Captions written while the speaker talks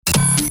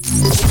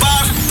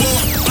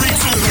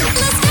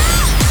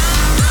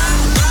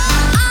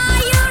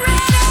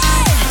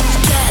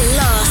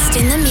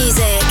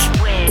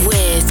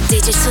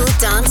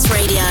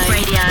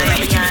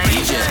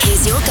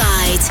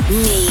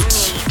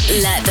Natch.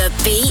 Let the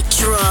beat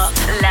drop.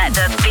 Let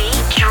the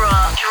beat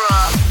drop.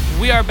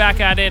 We are back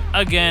at it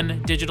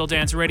again. Digital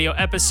Dance Radio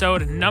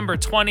episode number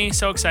 20.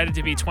 So excited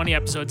to be 20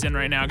 episodes in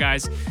right now,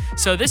 guys.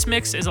 So this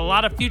mix is a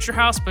lot of future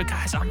house, but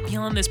guys, I'm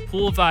feeling this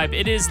pool vibe.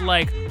 It is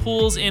like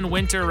pools in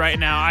winter right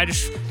now. I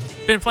just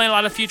been playing a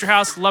lot of future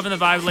house, loving the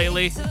vibe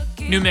lately.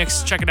 New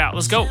mix, check it out.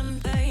 Let's go.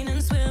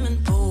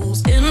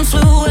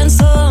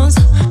 Influencers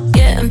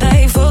getting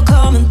paid for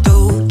coming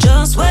through.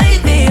 Just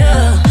wake me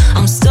up.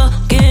 I'm stuck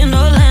in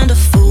a land of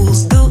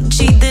fools.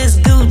 Gucci this,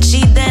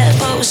 Gucci that.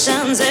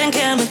 Potions and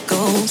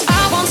chemicals.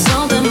 I want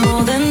something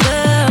more than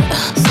that.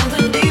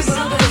 Something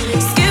deeper.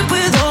 Skip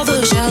with all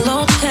the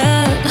shallow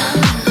chat.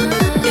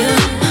 Yeah,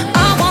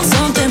 I want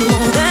something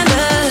more than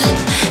that.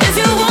 If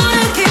you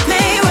wanna keep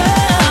me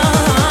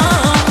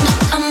around,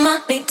 I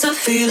might need to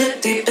feel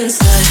it deep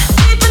inside.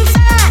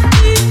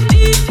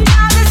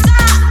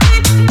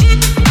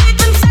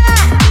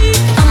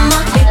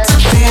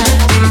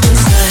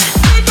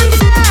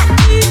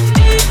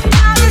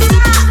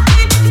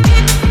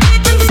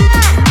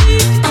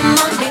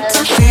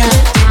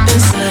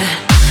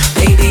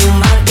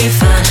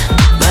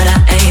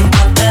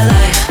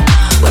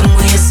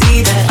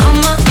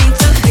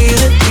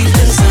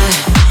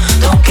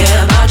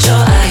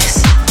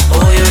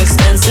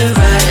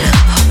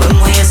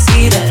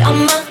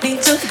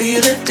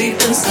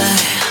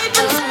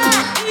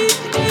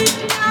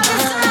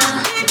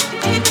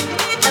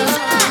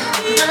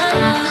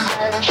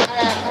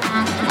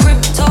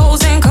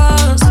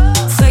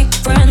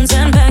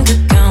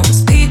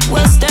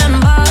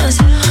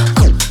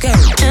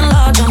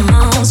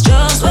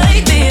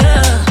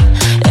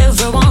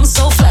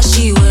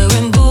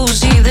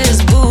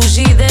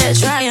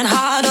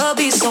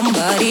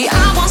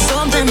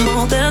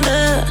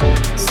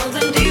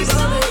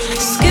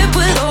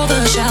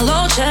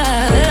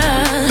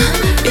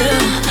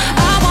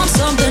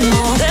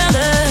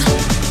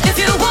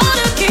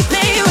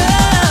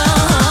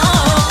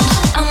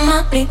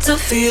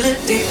 Feel it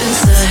deep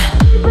inside.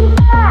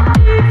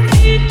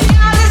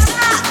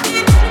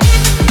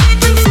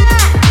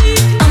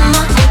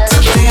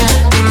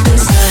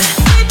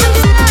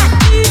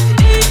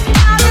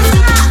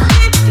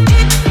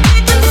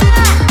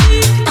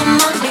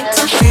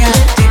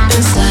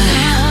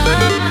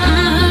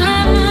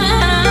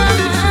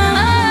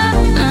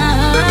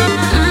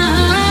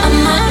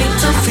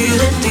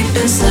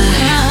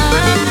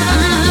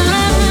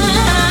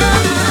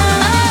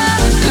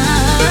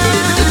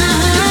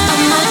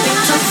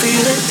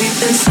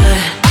 Inside.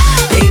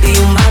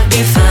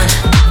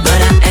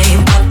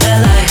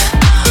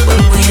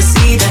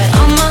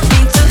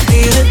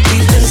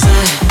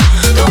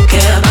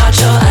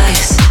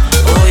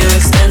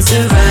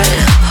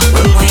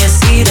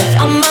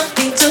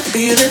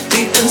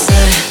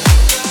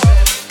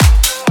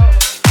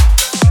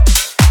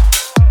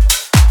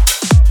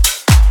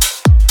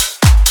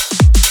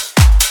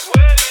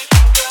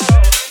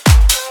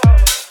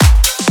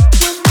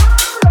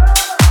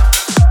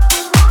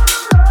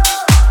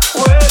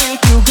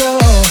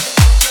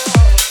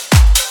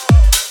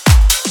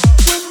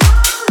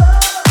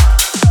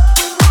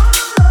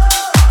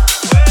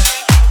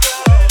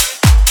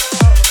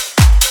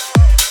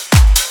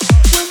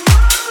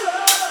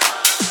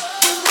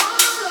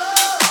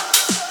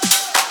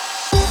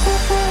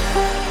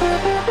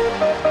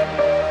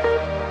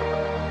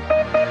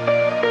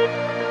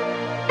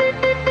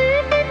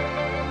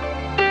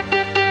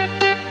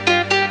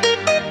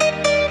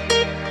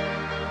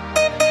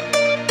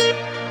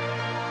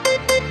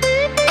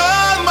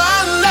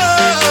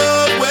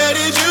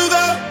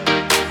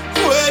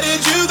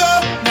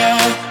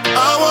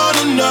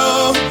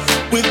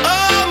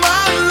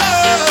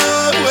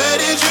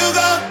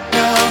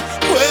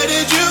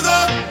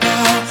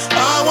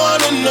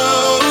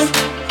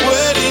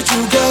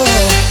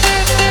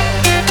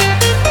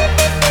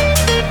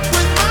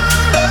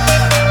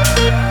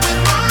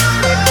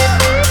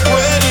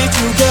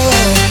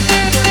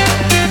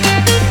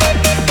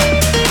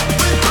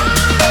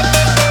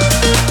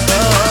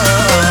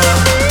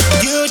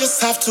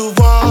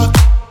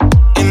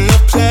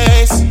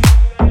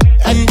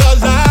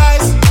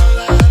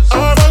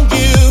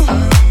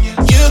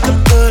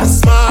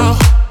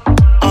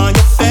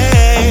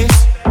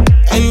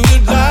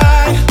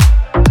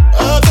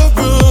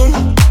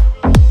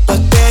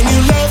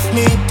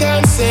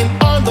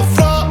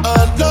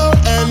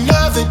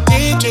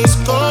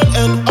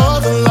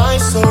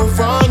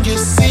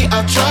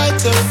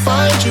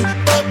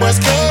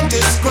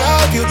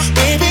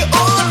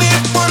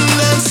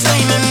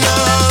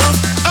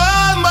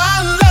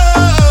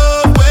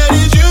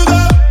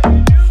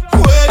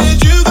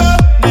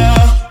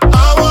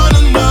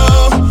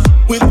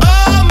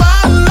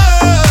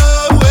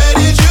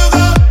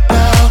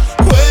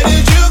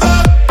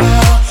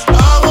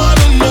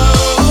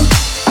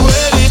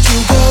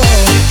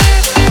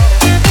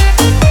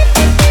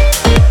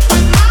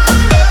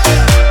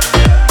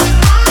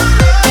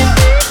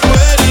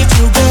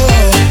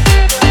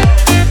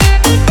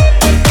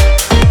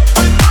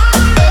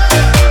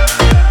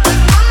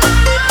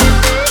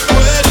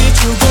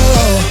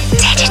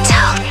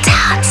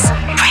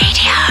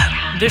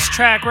 This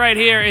track right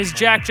here is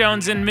Jack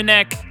Jones and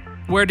Minek.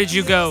 Where did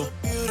you go?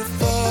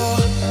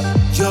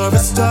 You're a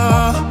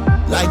star,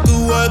 like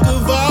a work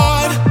of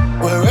art.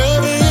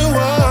 Wherever you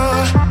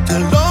are,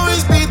 you'll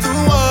always be the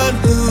one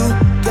who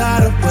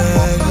got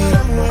away.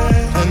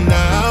 And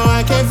now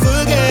I can't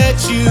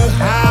forget you.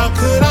 How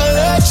could I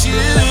let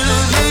you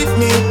leave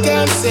me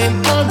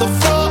dancing on the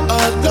floor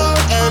alone?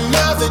 And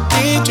now the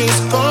DJ's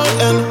gone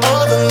and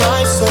all the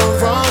lights are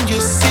wrong.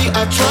 You see,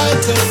 I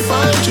tried to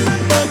find you,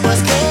 but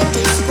words can't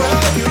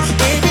describe you.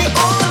 Baby,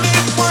 only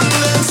one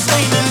that's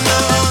ain't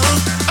enough.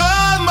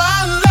 Oh, my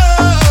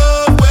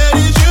love, where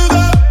did you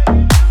go?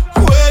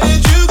 Where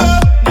did you go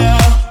now?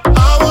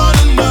 I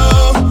wanna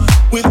know.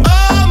 With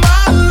all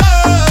my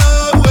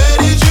love, where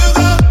did you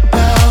go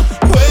now?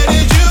 Where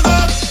did you go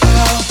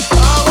now?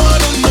 I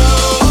wanna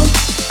know.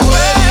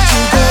 Where did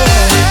you go?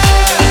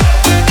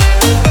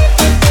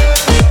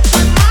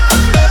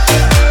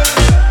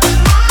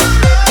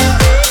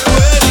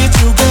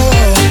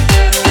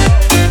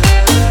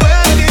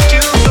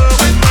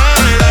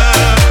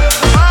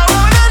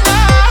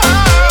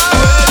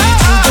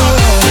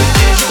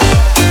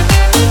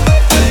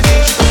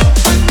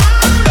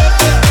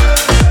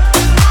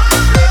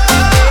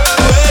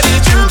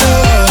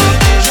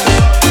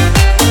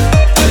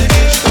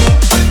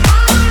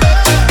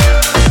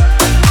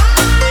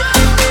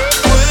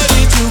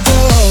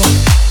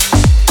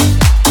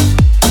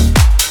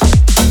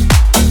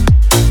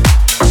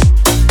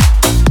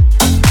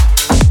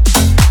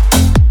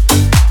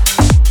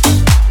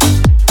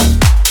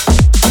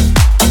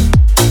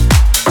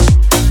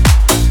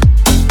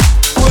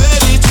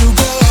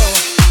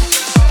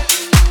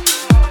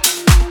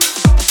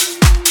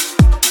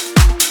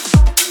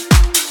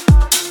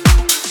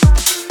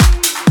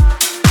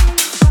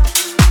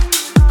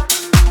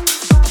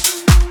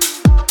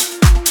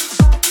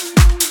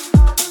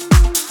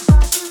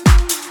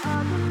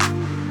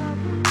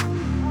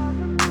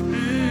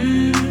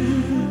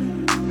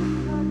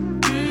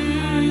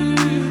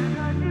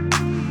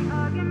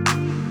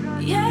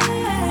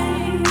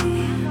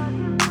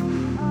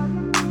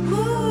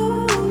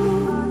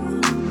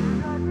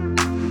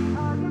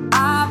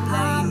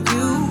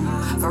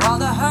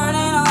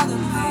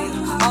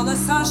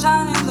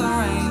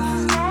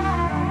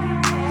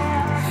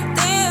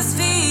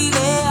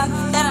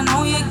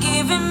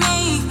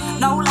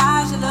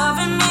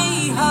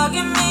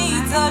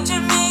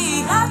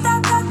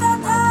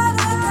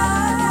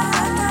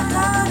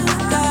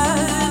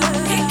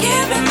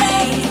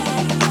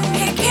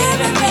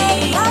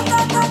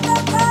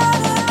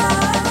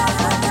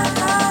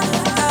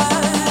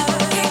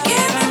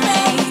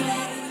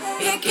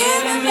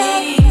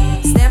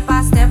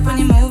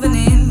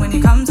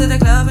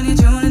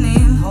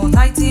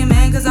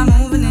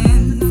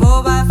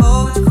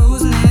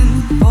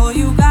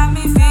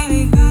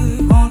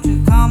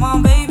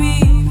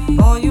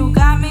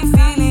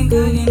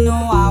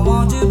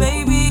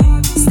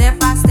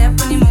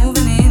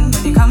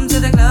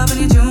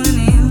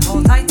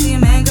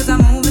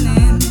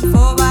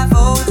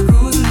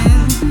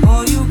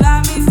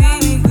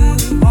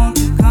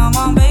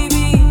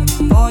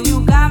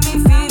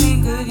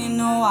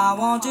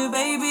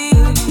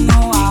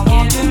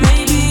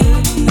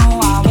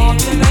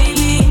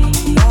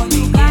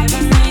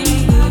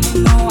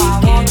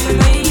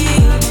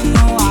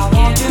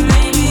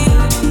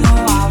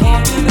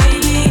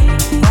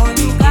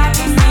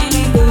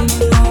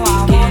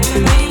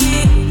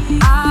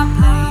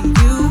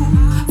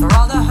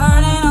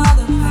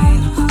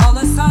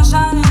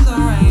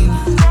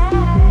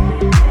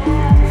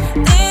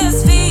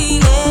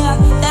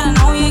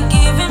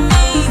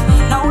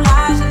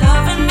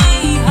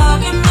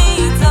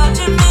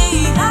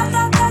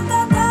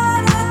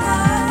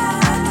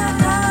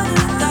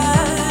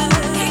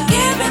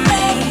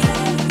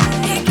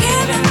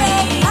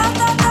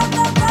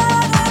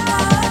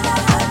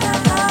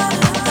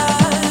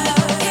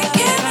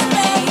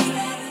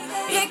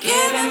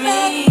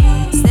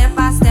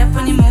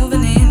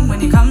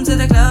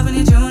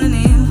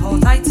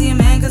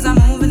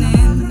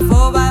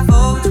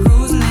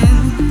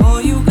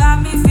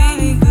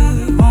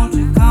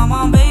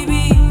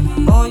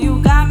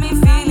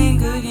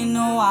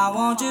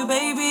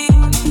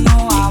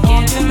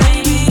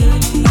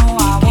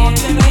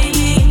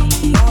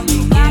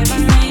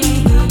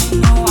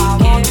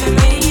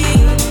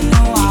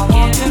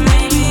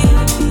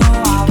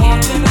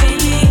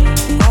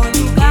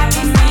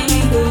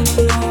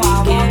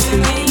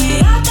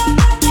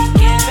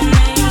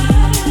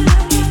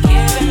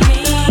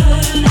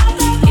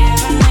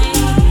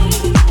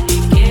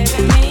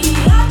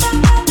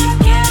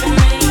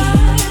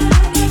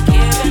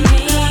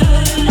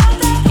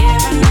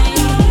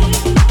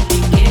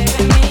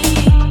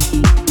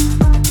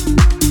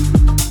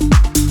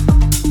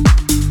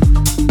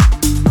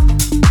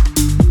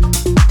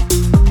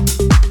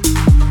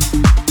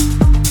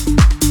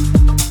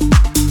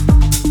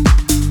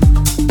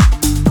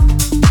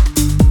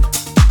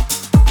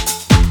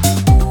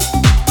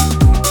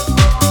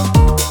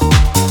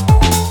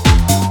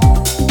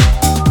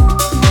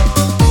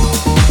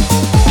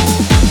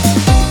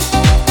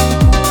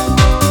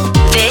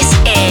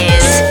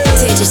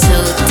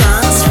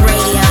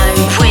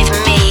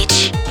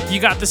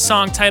 the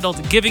song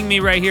titled Giving Me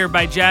right here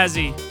by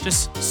Jazzy.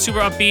 Just super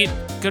upbeat,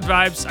 good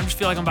vibes. I just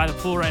feel like I'm by the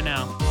pool right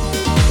now. I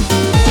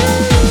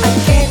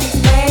can't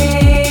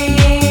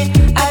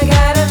explain. I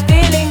got a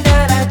feeling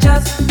that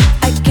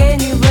I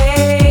can't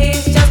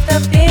erase. Just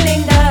a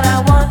feeling that I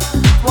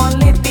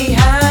won't leave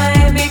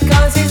behind,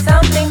 because it's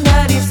something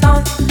that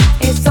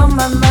it's on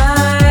my mind.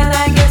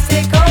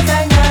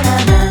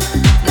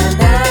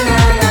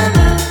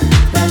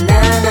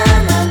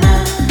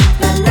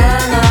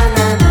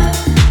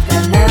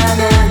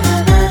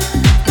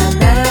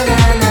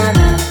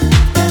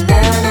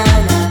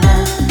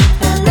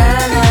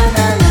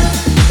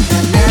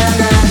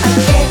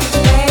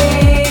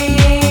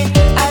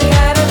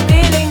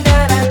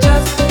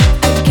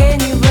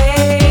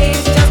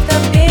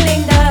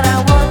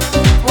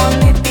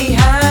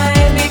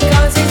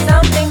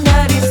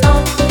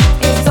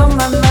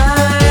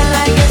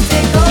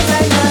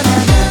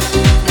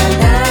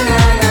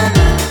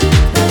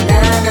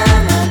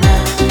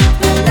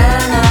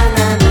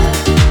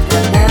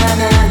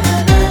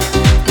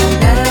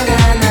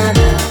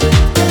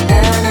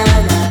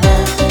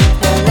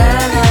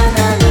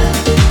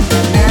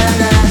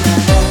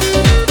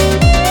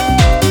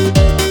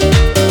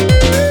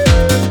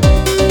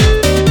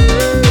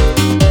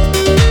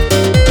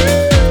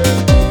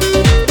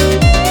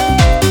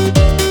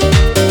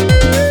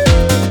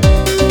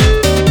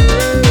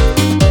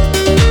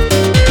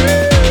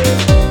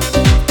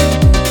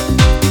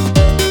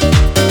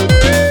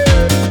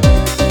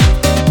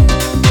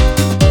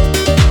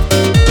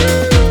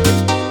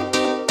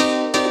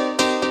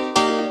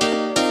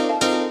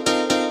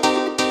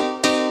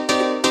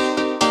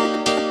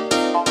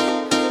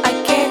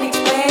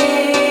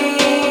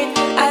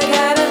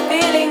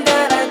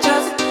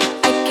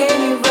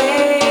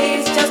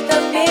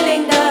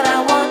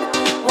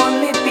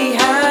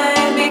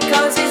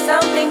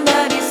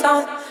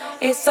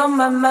 It's on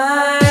my mind.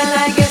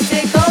 I guess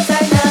it goes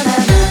like na na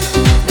na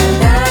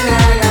na na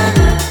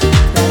na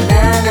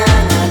na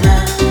na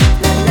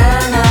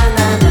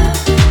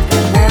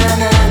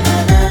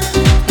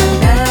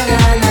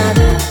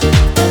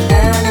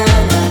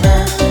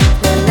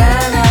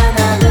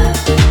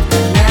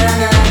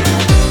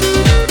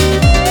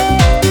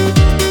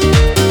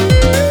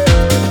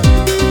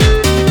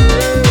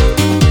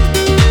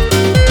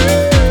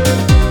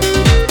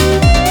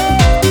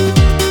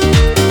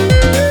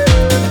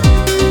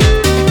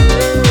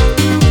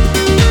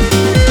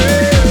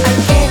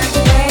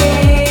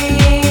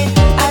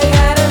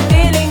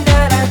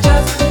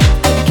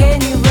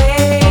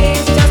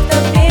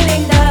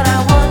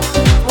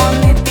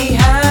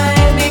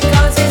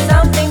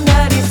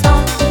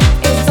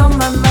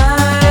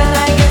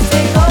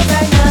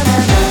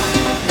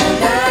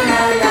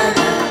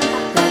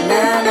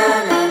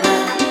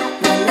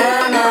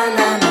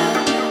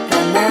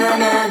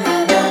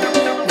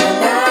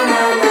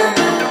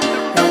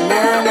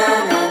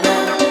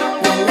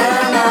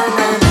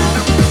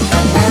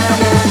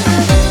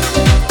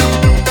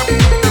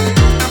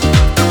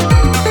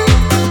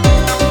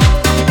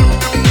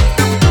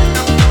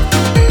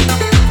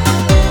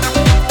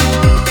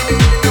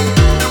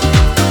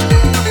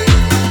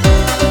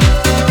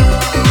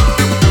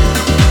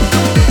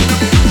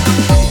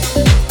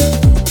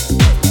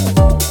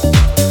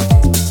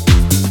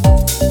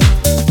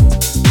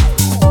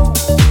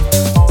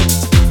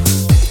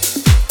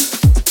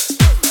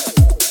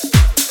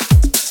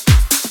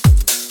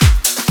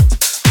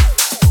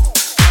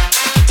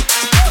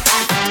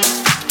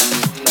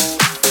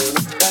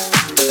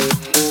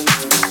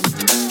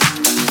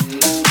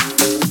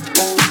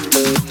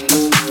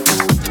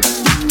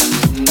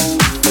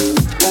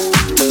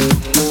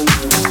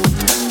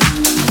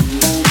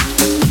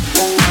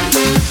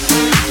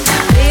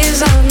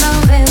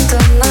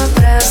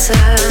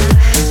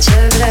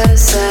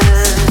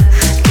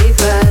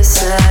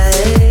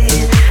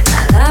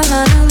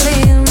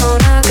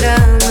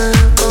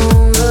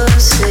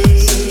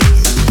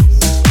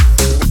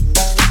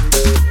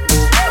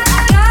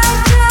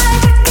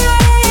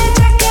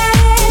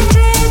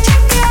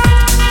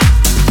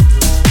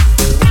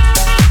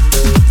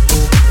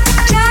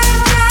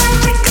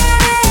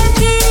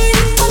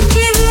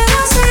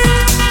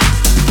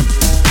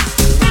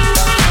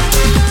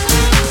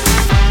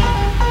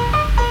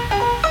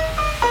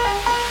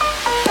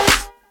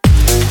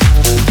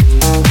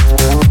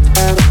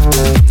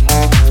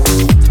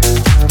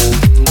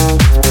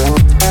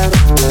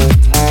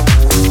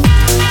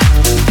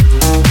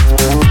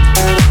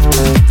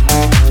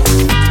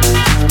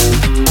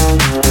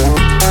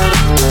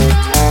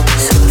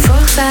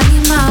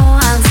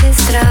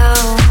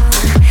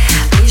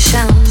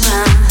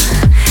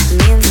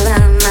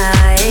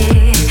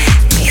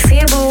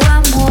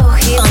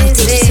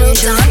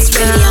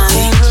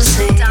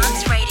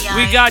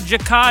got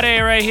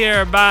Jacare right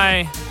here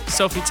by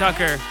Sophie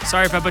Tucker.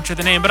 Sorry if I butchered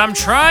the name, but I'm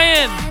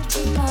trying.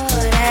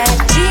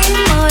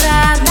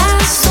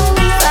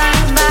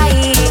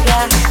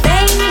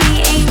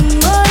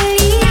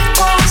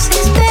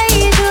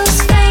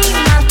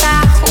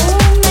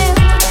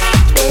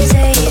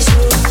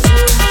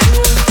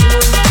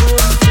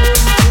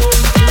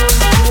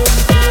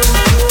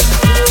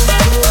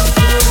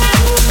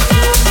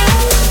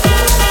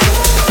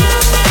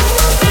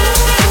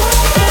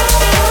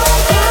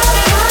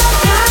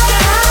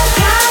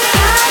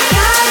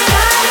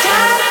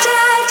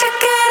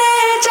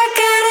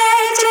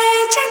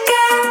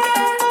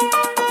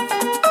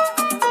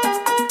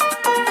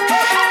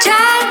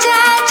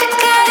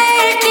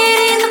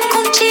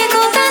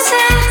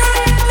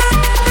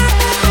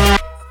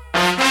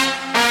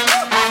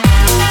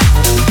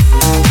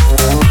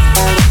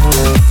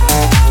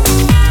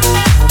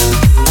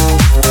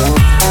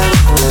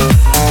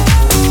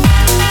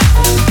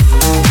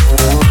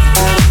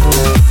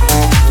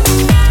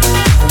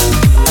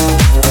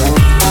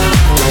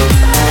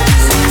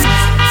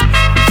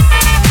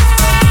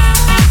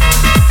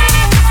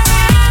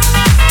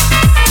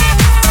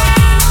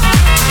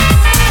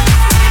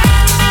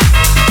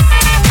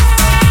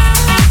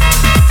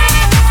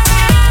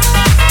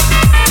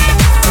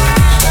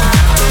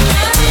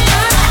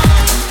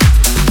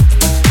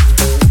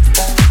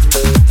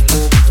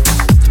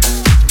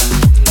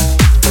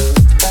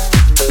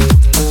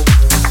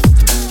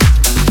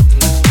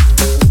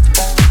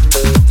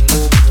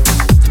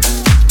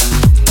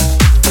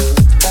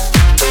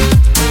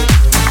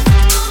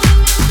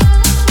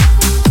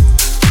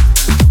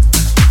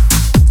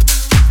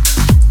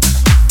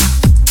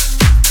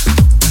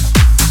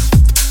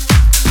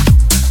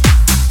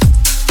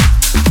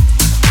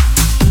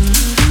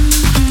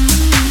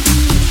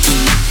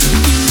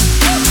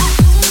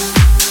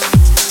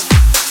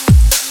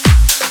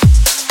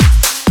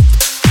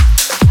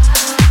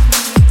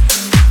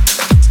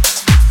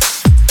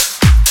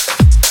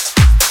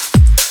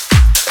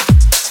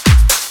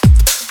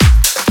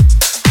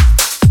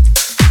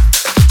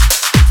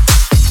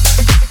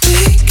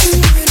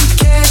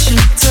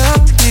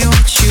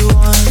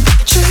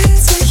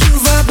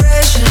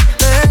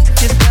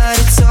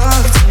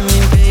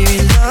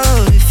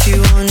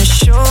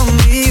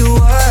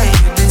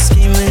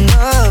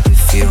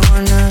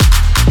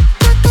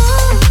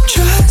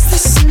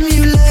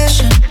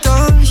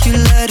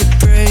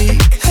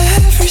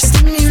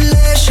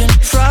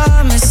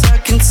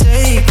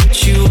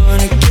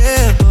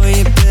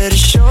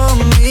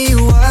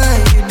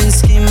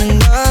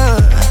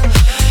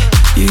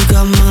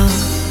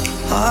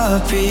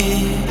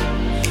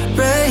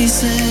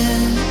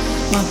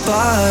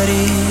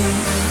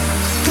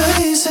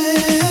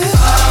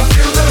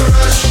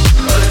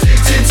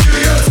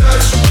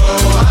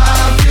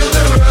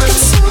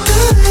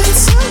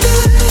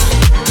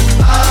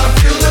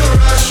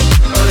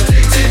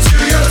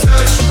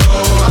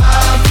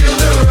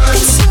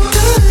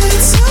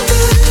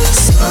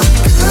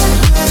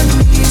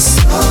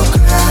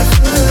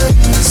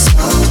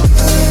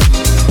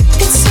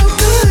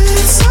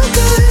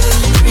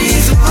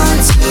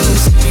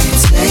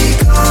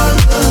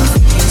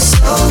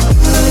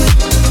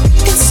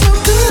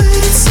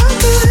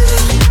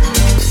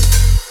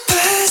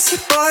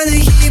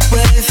 heat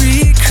wave,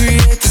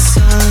 recreate the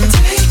sun.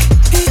 Take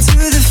me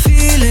to the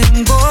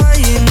feeling, boy,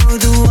 you know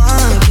the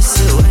one. Kiss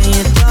it when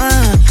you're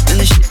done, and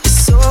the shit is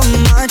so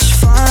much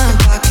fun.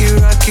 Pocket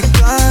rocket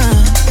gun,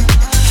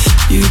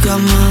 you got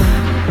my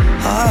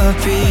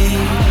heartbeat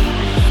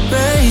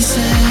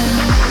racing,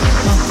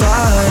 my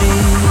body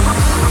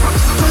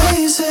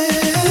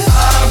blazing.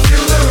 I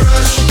feel the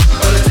rush,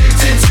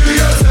 addicted to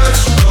your touch.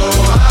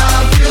 Oh,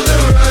 I feel the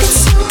rush. It's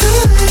so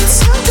good, it's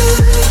so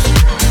good.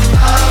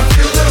 I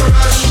feel the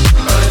rush,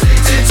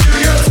 addicted to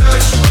your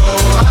touch.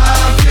 Oh, I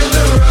feel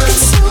the rush.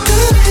 It's so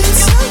good,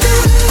 it's so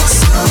good.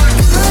 So good,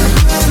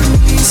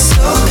 it's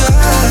so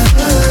good.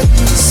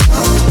 So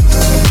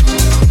good.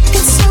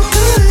 It's so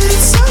good,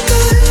 it's so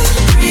good.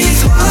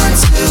 Breathe 1,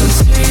 2,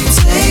 3,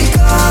 take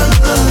all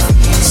of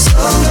me. So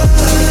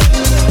good.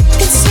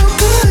 It's so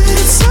good,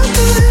 it's so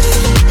good.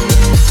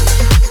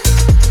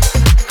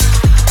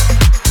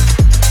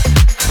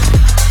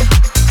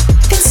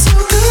 It's so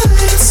good,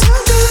 it's so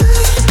good.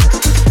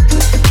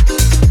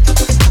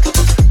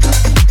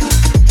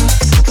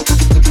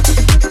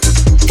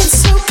 It's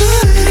so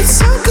good, it's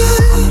so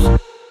good.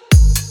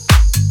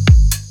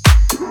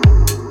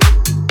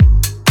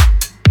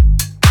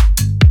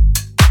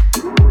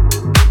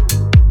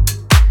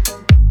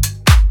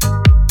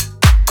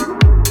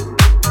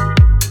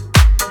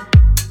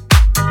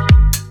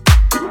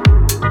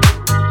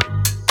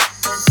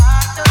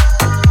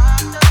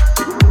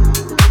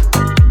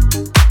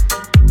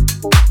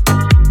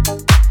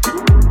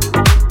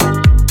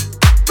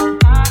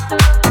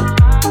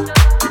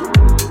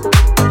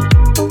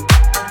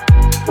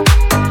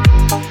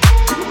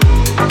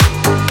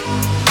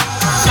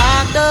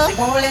 Locked up, they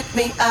won't let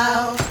me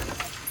out.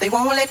 They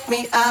won't let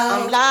me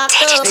out. I'm locked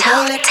up, they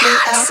won't let me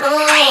out. No,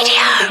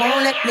 they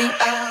won't let me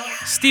out.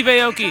 Steve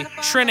Aoki,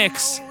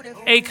 Trinix,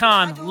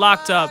 Akon,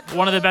 Locked Up.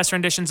 One of the best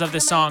renditions of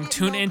this song.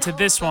 Tune into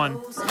this one.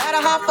 No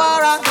matter how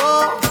far I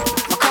go,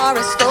 my car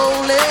is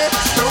stolen.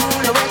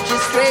 Stolen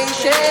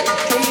registration,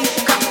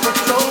 cops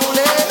patrol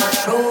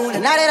it.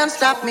 And now they done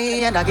stop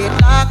me and I get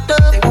locked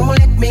up. They won't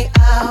let me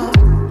out.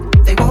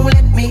 They won't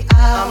let me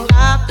out. I'm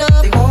locked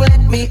up. They won't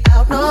let me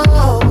out.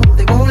 No,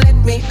 they won't let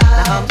me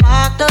out. I'm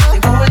locked up. They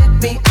won't let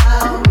me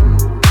out.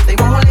 They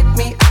won't let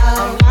me out.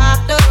 I'm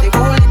locked up. They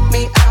won't let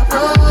me out.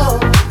 No,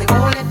 they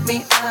won't let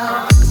me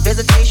out.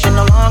 Visitation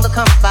no longer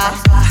comes by.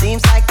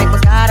 Seems like they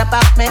forgot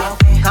about me.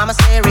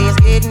 Commissary is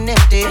getting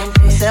empty.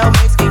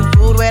 Cellmates getting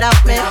food without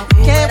me.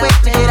 Can't wait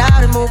to get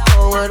out and move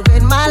forward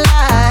with my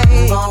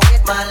life.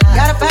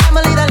 Got a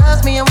family that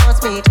loves me and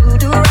wants me to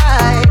do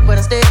right, but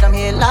instead I'm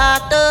here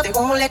locked up. They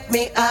won't let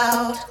me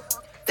out.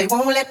 They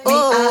won't let me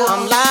out.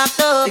 I'm locked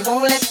up. They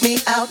won't let me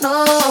out.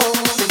 No,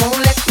 they won't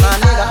let me out. My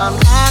nigga, I'm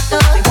locked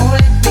up. They won't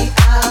let me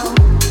out.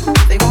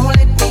 They won't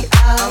let me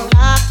out. I'm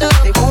locked up.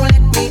 They won't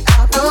let me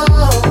out. No,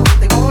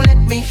 they won't let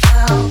me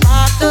out. I'm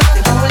locked up.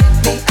 They won't let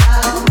me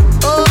out.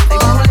 Oh, they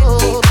won't let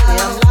me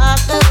out. I'm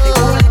locked up. They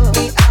won't let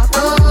me out.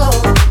 No,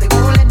 they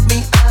won't let me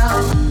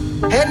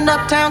out. Heading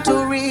uptown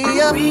to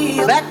Rio,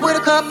 back with a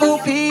couple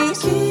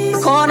P's.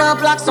 Corner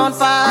blocks on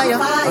fire,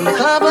 and the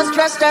club was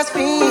dressed as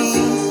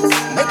fiends.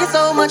 Making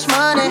so much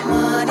money,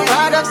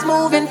 products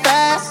moving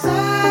fast.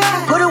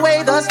 Put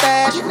away the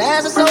stash, and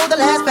as I sold the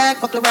last bag,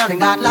 fucked around and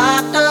got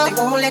locked up.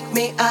 They won't let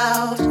me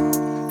out.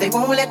 They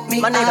won't let me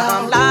out. My nigga,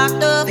 I'm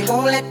locked up. They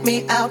won't let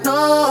me out.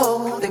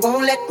 No, they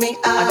won't let me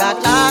out. I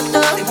got locked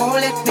up. They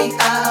won't let me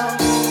out.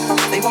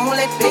 They won't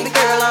let me. Baby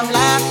girl, I'm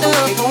locked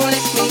up. They won't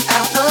let me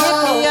out. No, get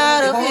me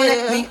out of here.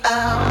 They won't let me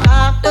out.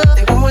 Locked up.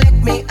 They won't let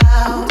me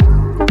out.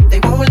 They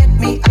won't let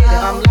me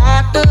out. I'm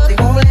locked up. They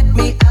won't let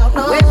me out.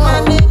 No, where's my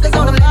niggas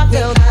on the block?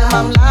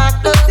 I'm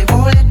locked up. They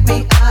won't let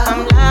me out. I'm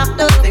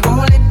locked up. They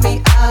won't let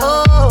me out.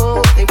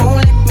 Oh, they won't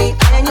let me out.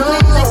 Can you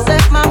please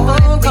accept my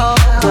phone call?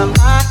 I'm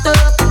locked up.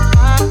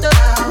 Locked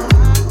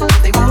up.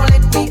 They won't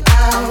let me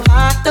out. I'm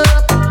locked up.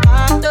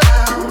 Locked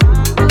up.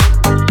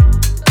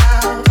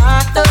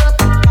 Locked up.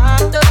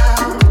 Locked up.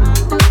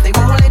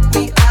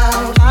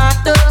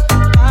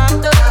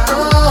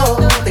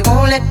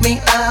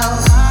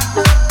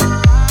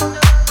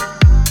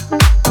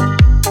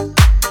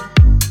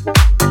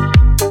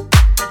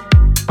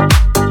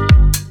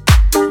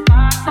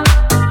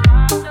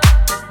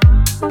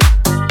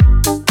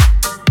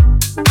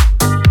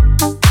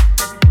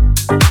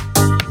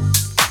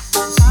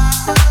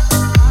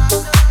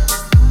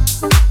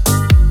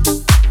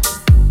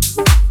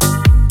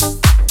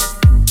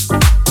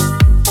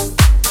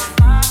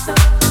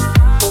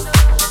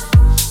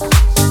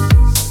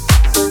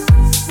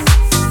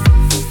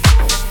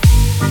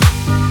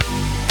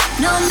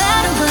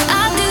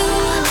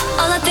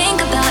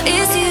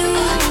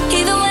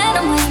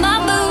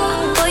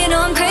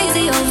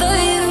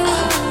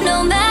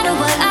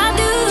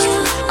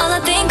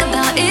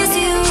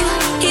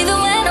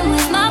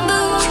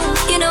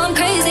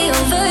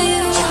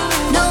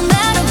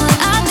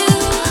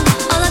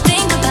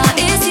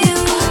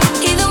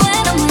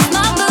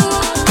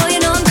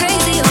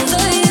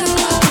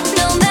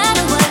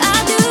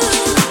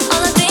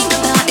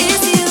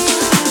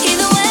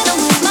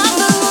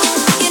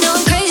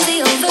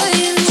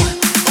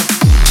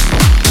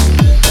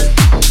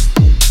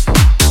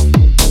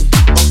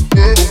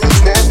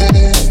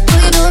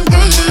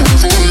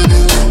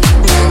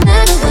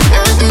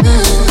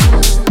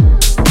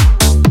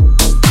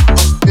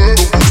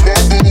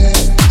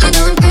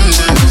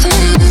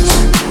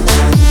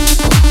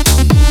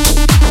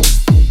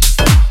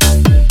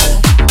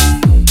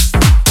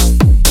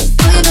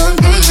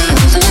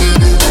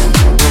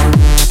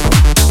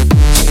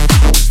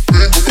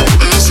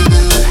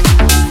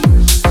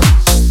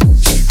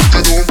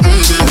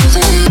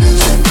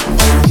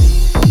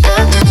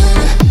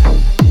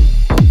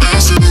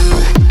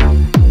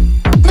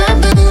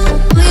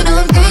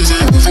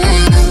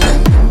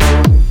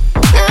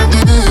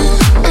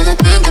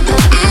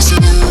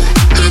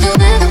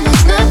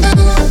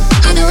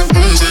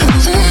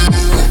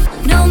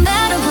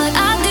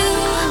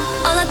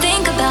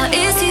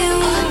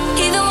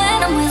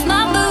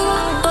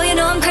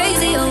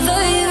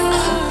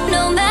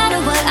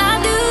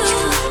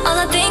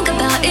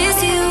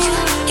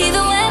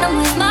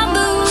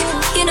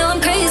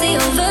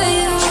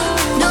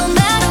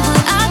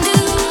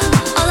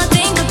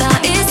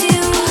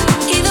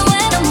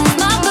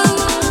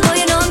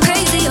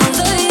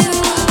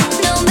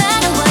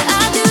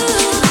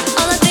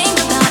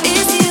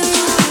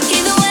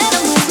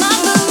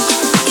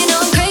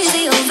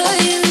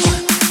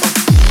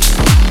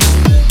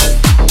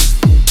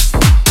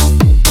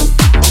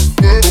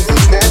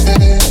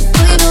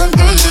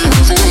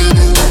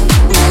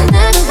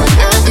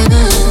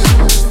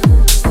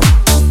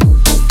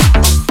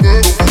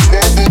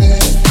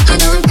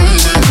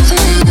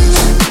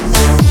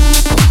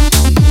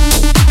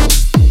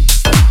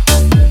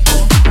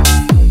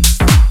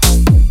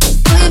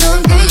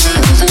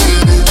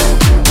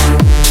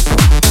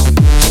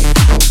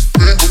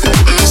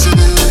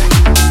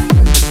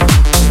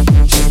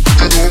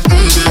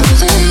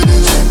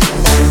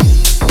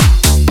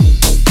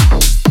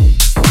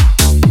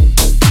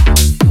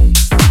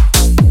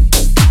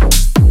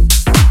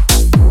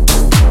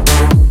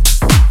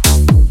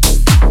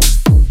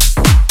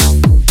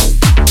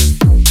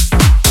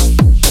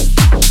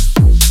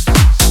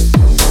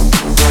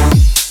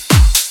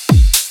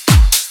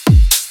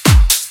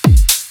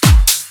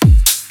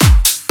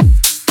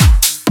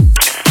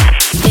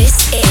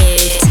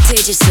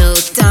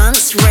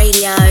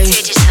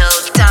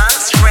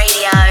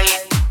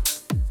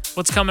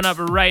 What's coming up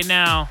right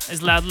now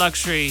is Loud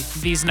Luxury,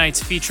 These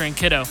Nights featuring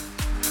Kiddo.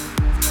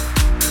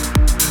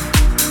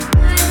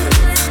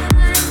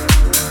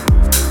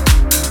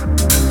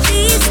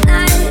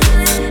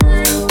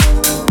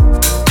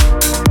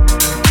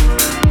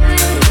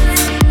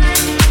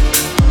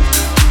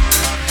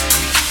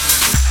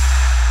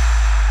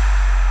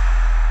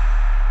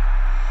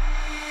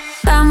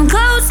 Come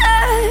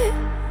closer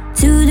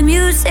to the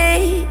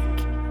music.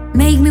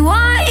 Make me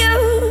want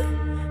you,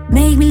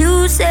 make me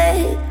lose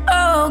it.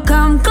 Oh,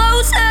 come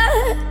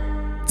closer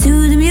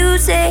to the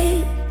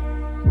music.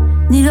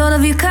 Need all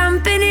of your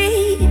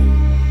company,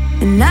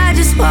 and I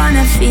just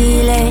wanna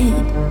feel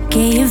it.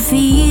 Can you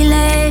feel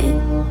it?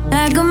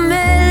 Like a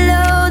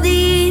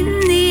melody in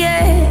the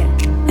air.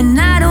 And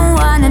I don't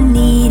wanna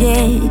need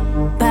it,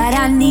 but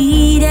I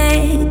need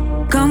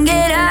it. Come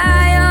get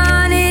high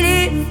on it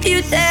if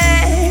you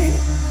dare.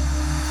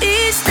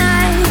 These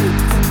nights,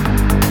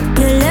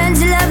 you learn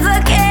to love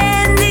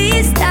again.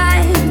 These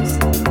times,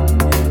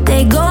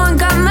 they go and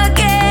come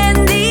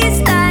again. These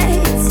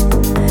nights,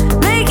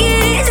 make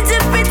it easy to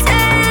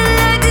pretend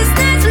like this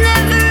night's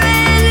never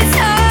end. It's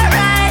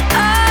alright,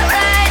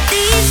 alright.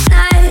 These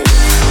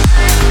nights,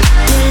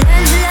 you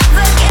learn to love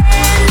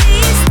again.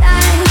 These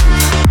times,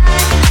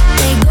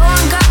 they go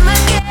and come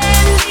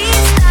again.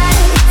 These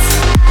nights,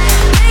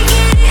 make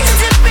it easy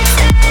to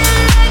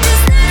pretend like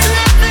this night's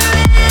never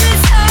end.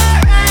 It's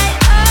alright,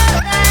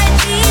 alright.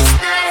 These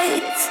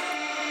nights,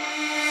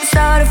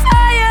 start a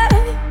fire.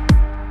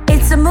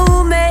 It's a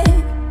movement.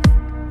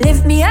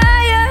 Lift me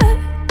higher,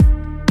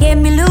 get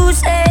me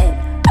lucid.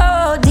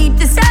 Oh, deep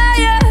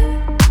desire,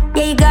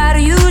 yeah, you gotta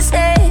use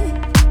it.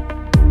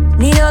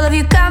 Need all of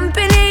your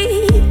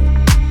company,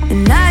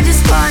 and I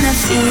just wanna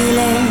feel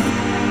it.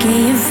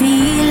 Can you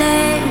feel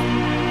it?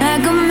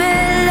 Like a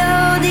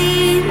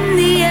melody in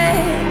the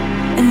air.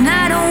 And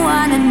I don't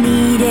wanna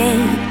need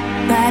it,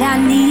 but I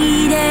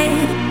need it.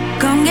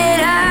 Come get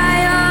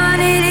high on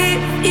it if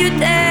you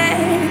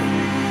dare.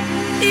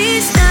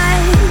 These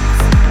nights,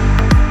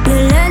 you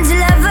learn to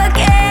love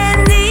again.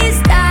 These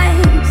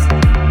times,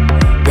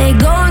 they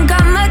go and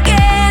come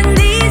again.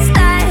 These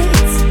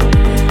nights,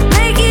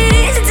 make it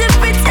easy to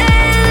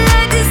pretend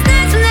like this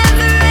night's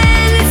never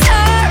end. It's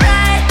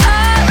alright,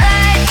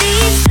 alright.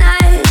 These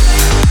nights,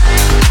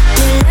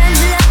 you learn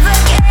to love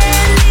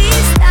again.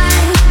 These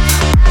times,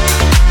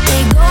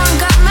 they go and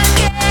come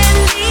again.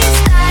 These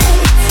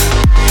nights,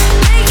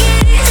 make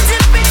it easy to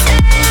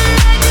pretend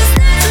like this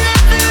night's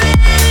never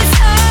end. It's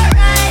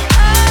alright,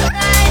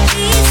 alright.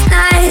 These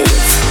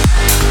nights.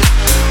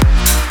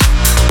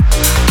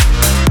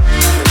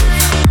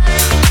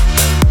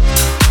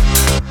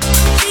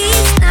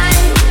 These nights, these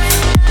nights,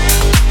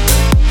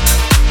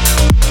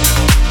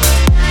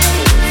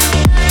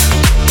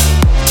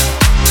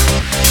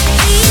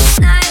 these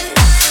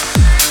nights.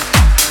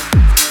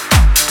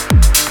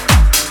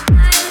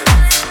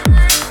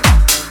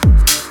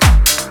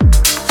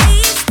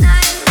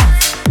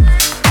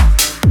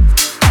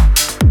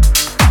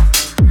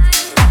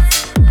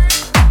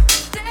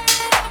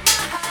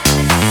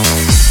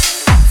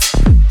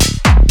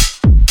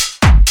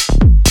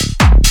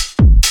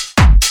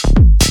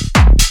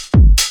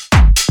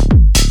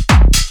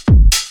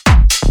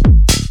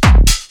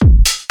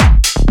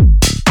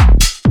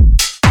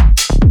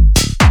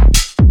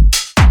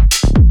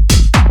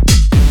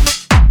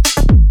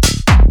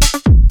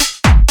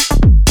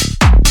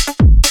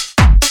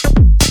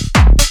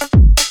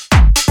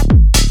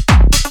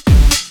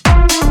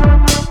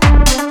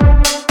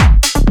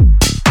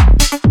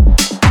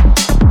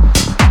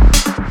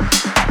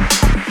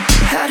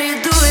 How do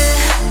you do it?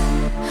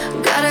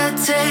 Got a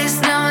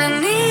taste, now I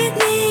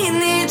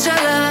need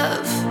your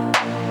love.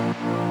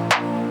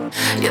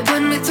 You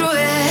put me through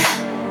it.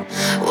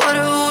 What a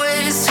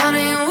waste,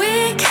 honey,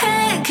 we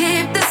can't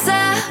keep this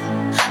up.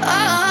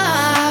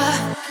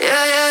 Oh,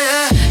 yeah, yeah,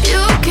 yeah.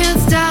 You can't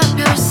stop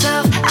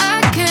yourself,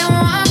 I can't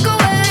walk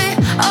away.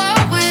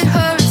 Oh, it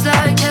hurts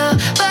like hell,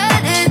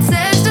 but it's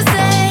safe to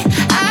say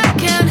I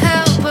can't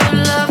help but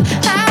love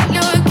how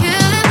you're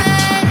killing me.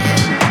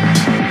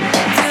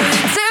 Till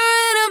you're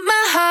tearing up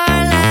my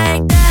heart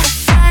like that,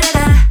 da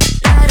da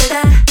da da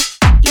da.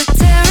 You're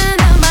tearing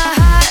up my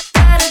heart,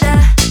 da da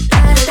da da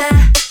da da.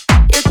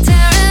 You're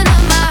tearing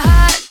up my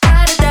heart, da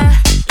da da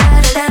da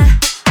da da.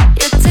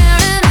 You're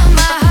tearing up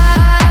my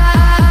heart.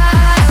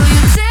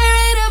 You're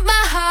tearing up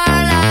my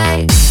heart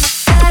like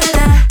da da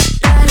da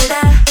da da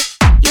da.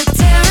 You're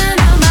tearing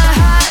up my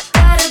heart,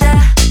 da da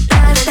da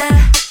da da da.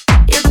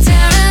 You're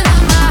tearing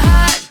up my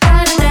heart, da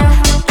da da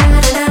da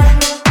da da.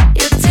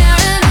 You're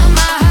tearing up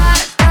my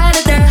heart, da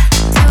da da.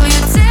 Till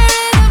you're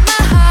tearing up my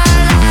heart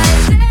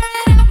like,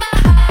 tearing up my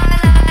heart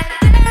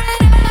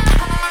like.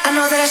 I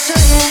know that I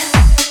shouldn't,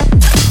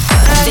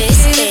 but I This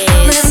keep is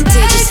coming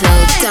Digital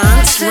back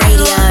Dance to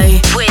Radio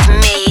with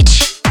Meech.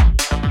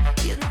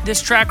 This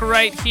track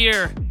right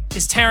here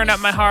is Tearing Up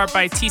My Heart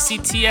by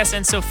TCTS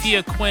and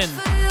Sophia Quinn.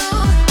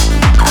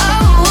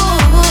 Oh,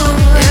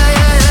 yeah,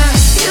 yeah, yeah.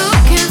 You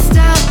can't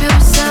stop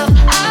yourself,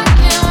 I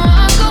can't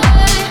walk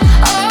away.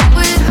 Oh,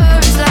 it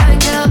hurts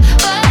like hell,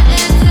 but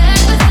it's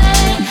everything.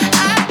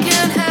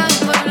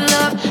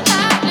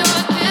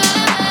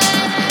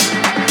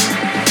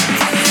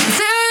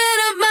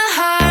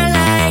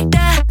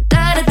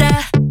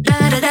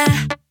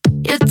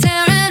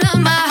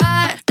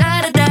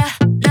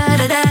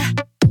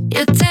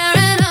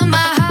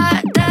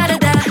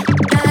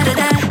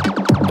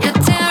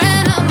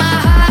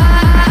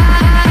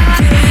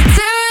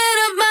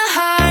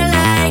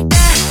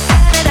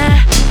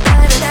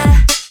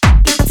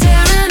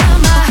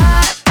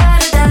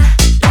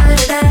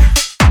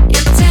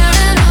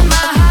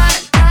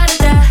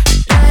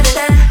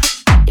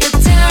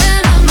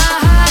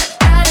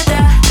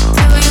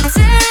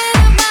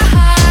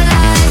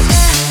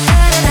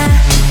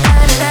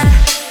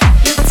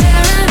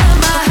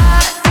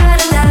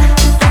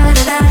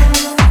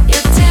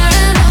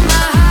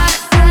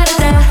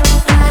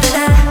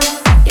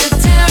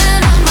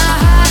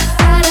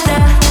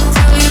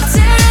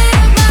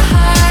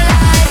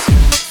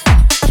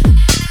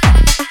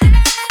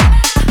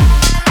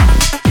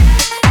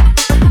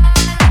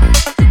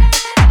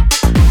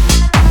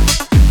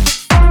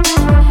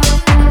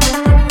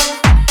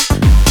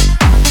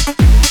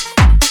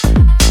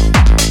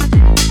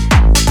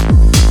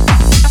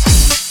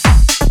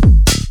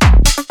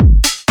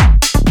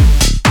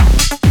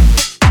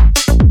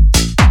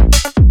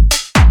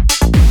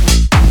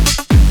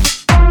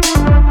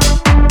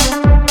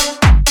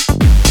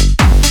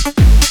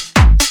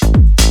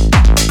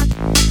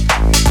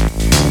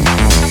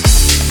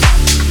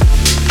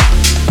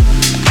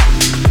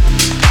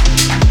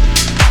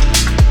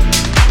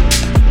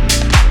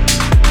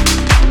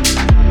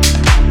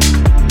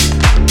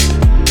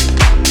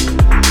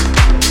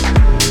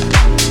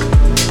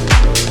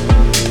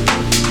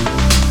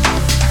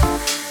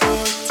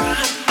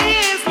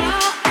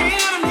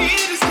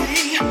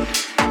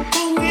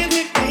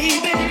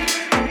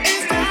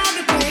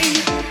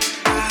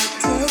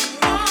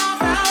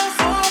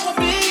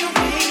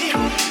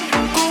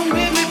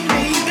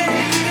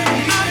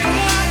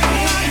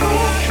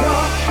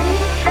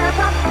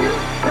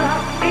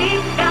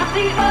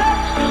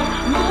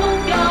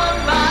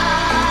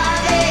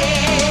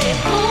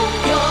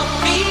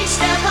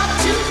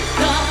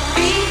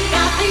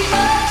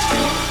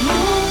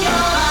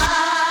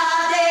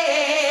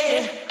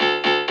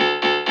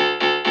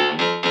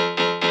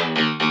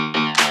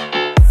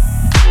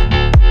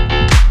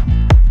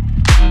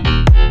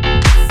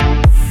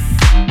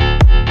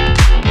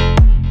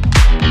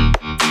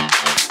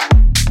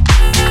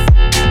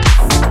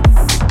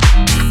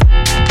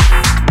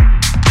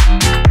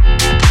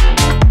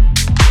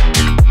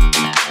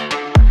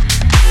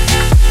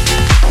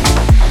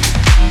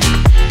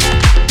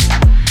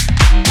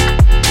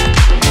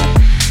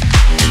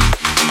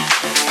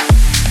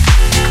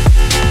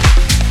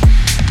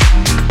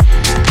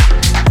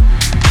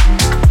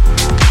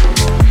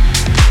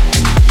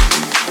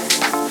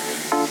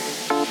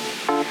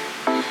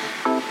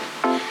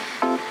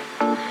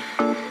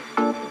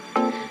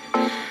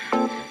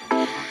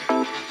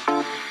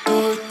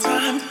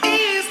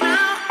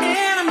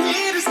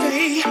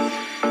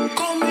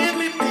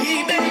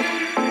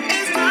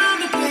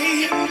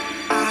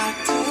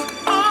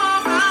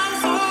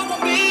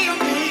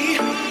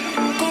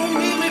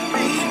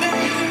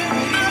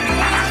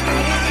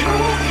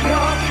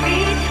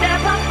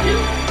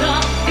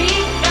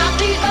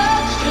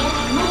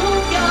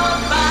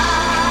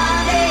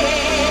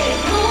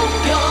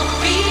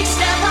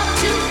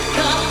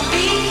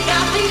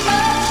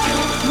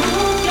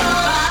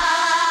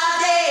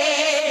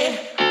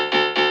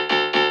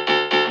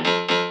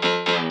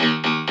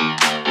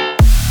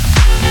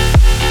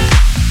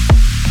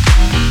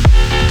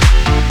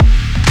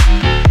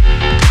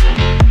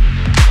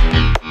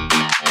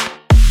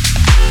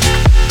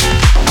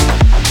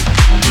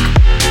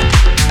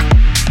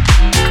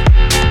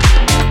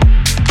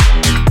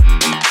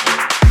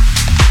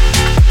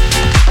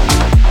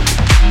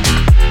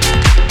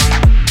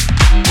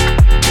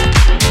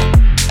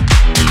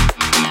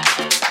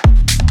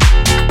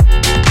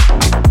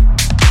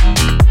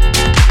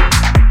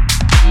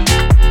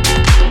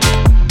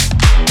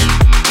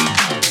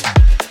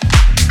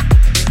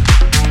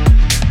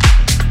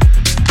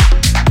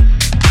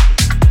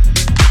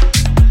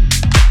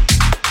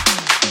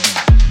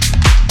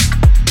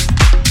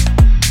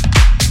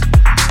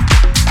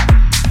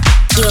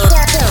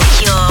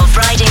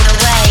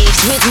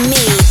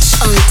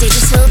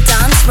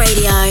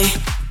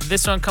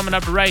 This one coming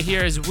up right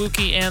here is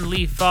Wookie and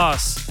Lee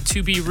Foss,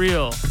 To Be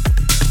Real.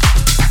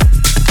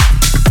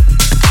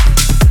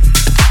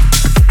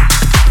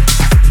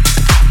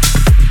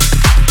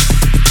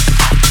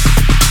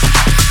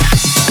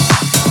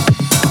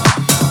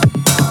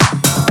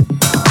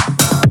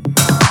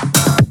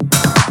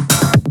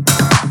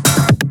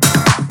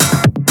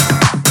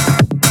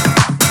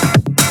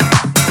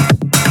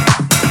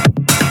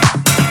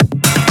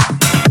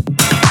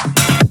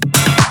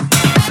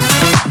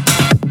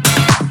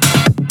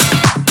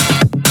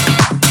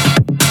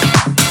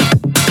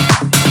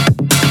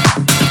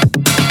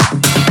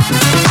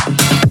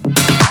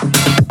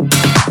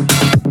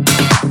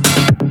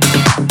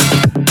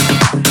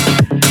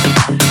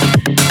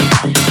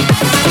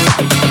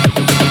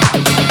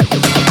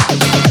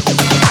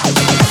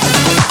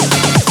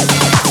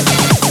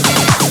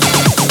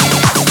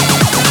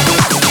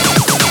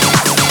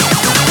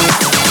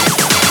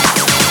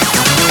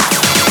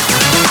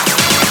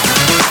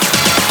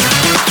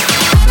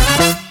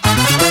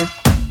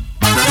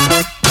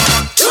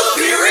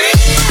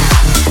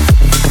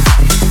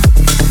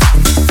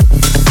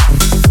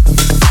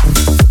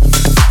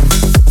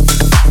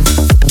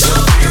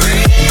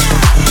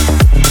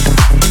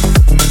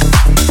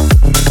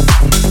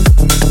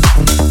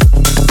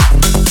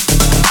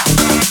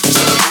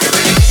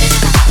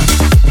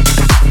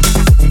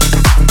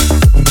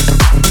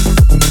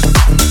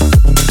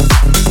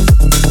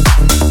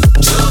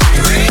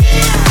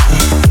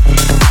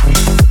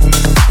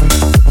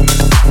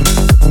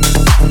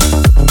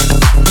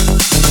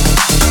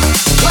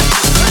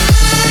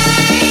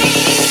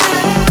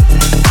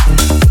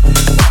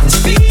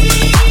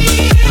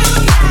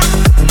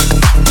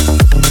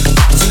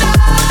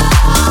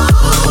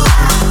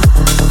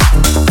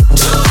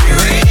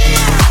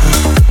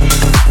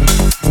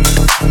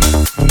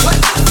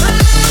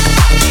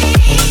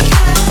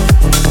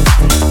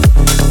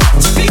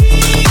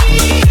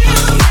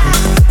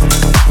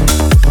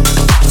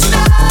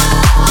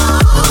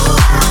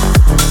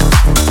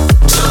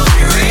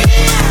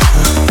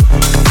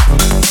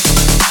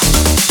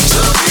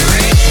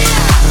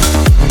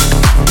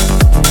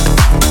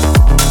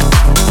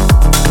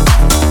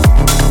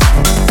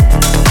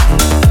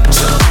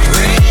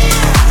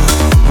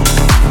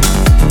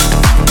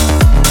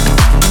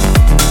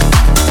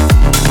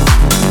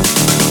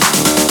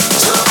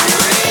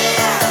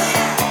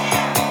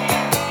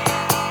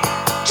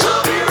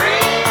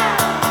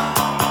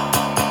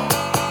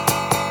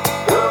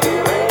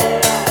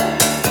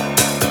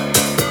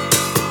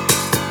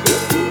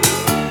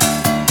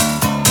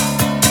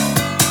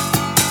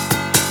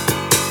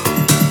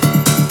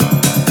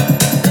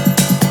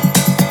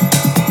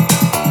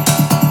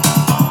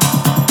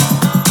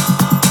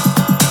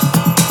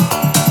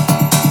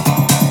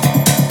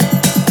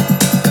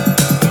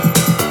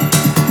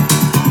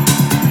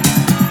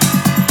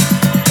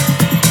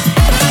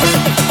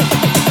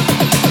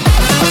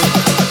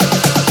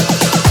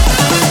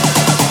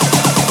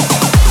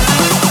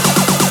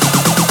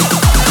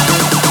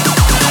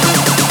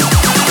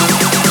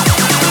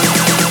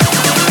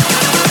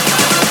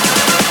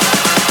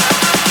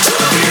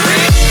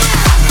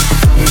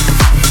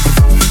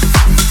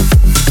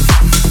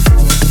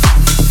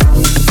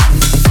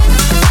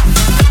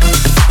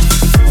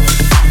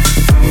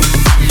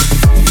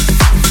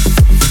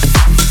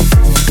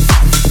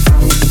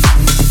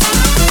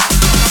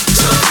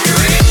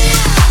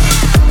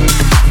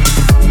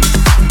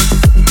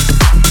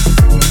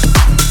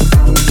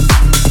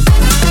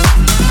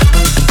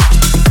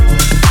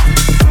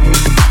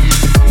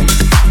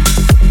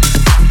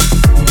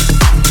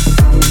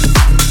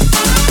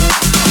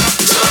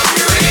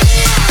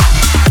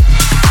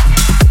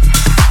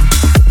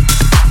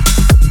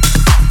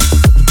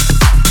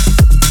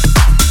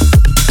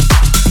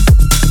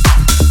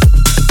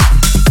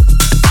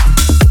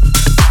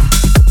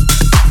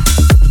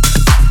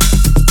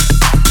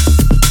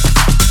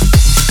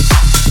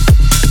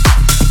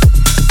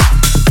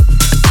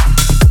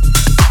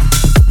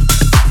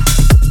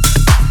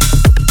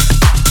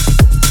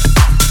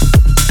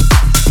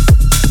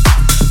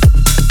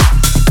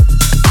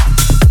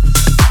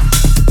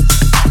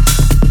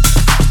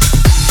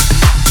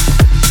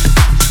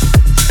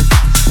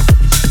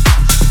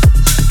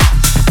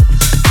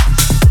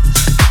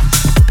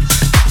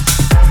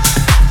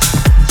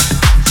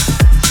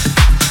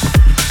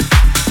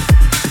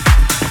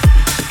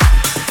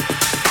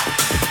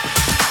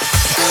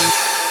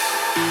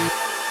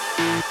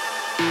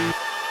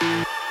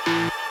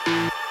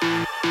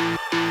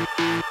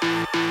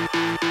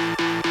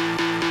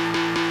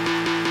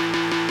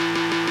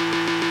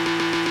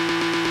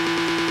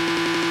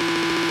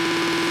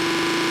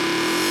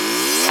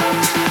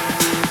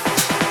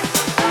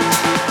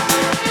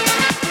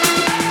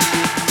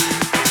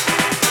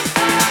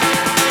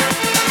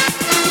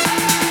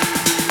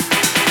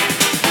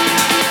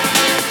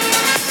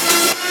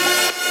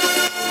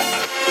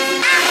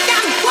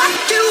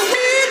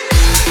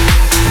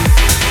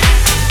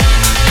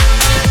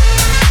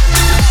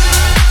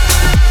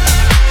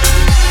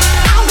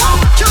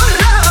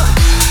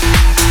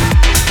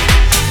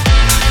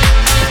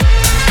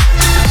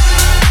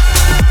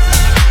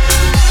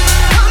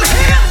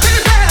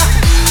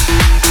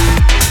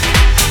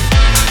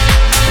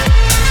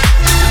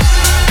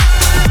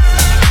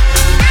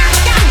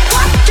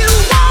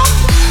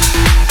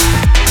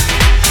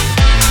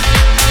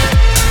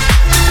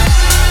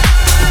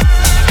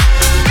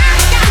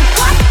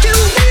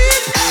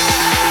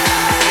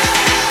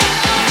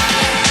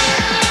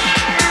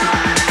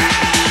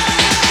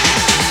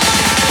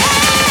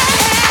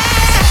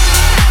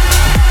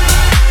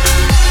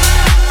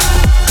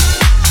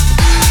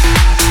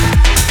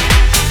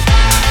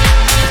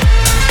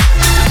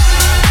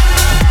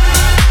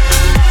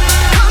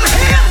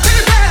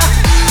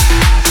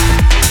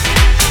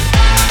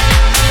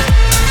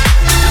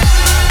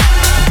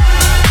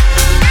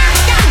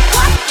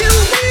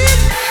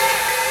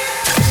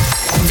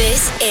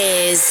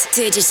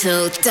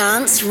 Digital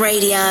Dance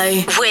Radio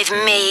with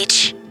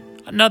Meech.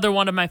 Another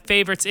one of my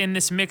favorites in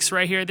this mix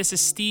right here. This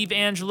is Steve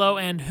Angelo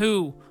and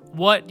Who,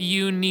 What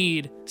You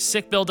Need.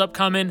 Sick build up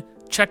coming.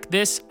 Check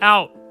this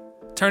out.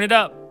 Turn it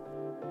up.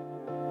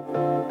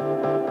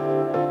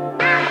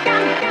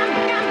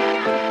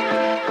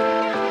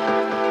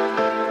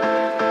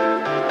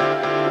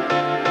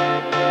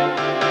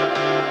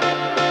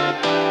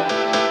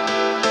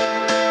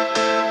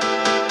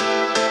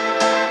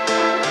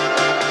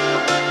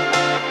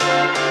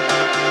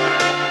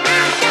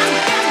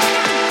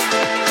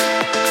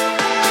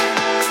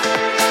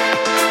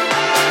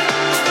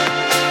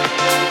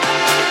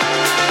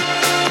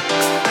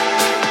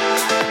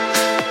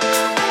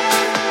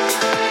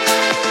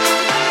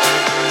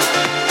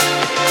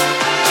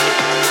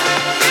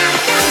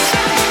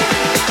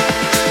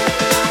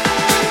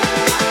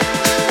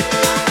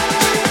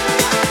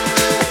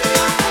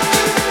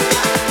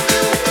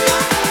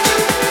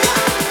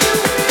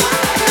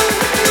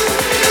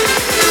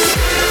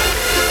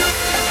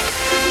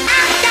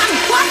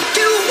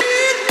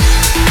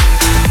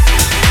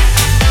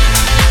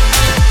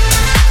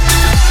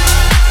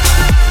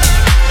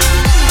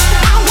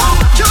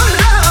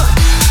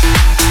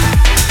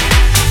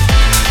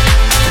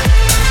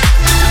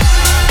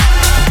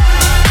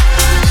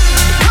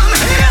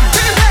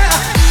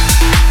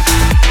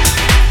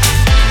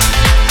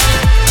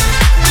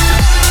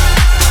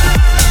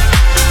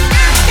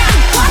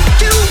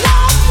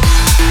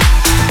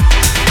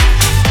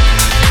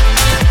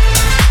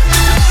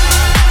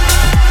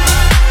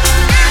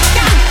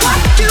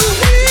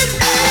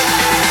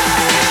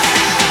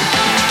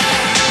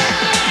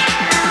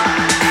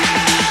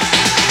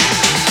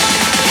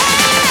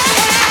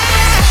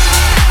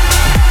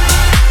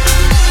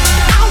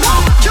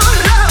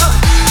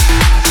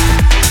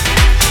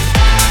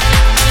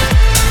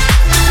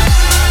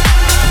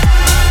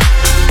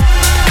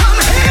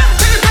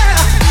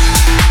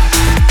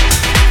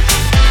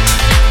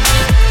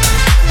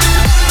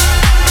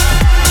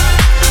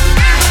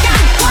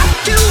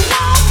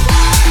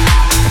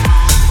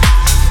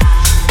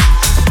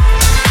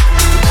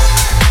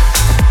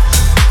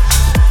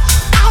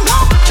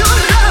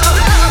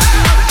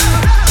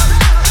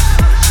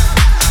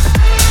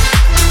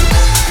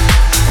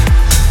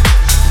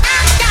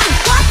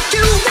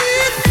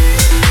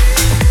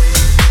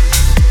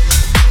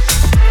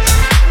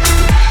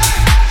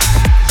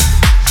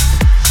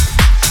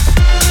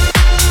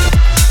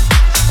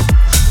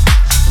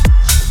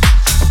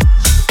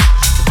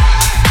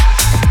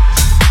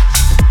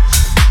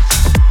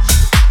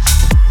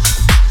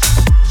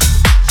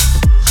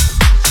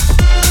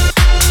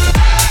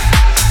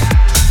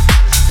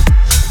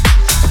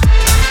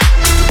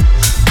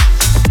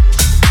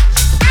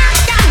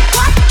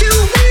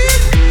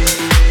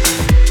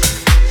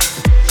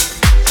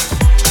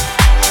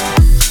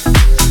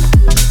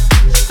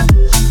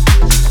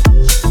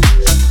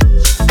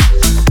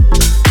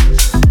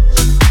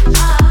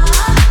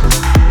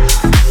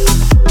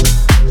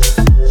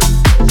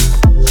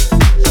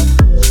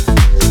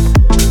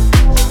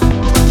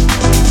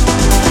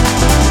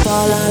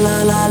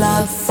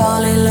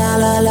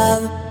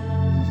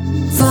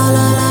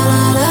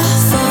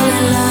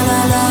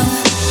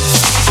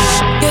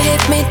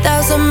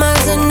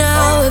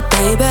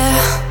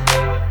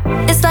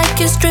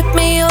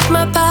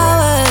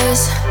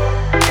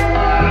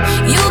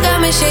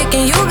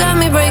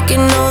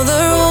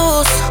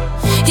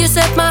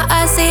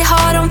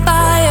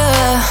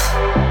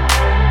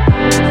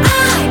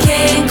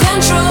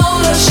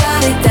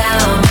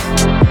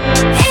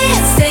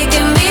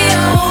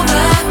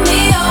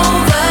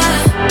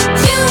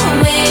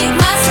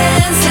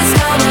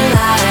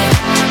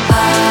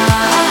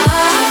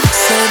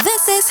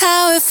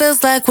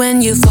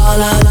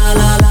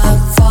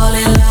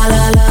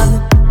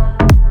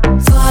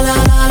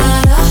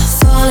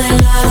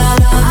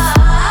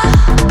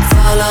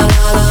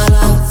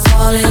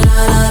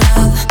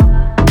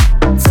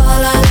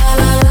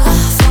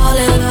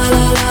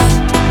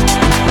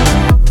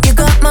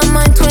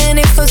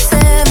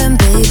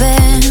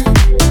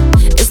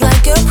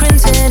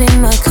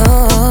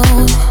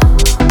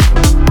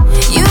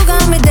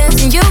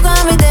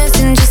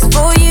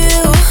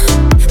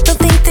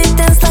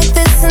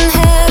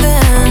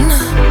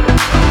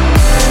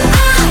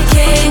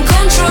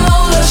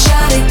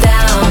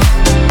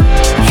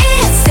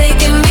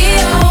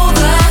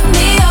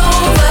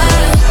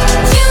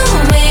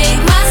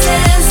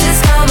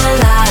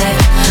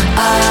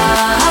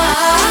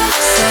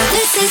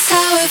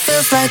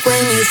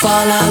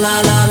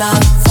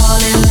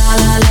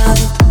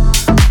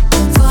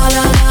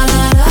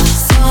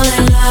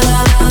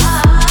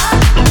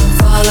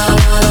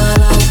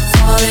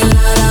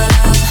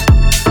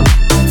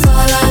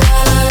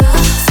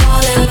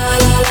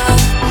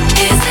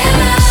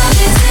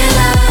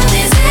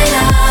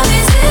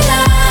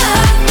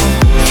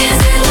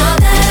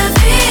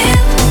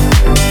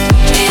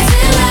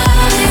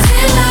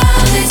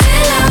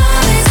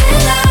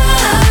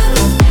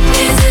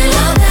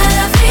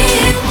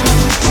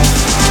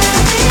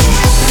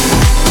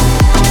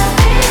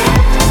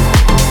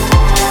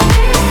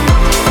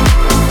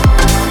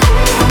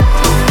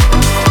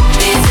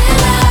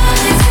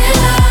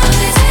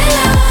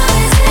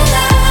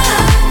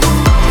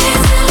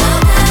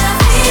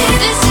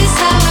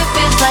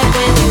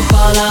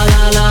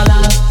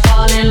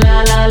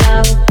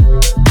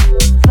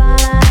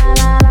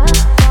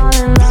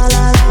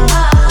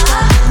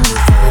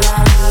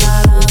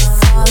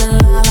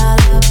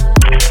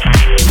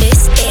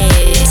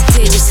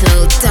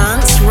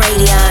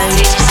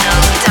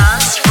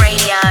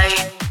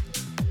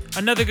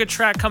 another good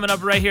track coming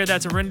up right here.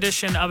 That's a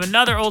rendition of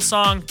another old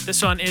song.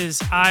 This one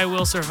is I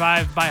Will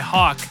Survive by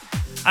Hawk.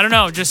 I don't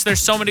know, just there's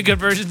so many good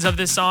versions of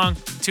this song.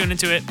 Tune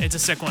into it. It's a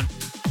sick one.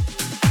 First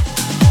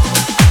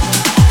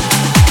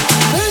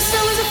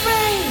I was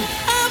afraid,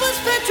 I was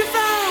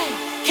petrified.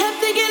 Kept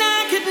thinking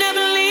I could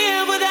never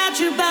live without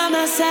you by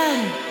my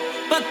side.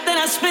 But then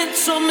I spent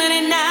so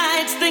many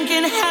nights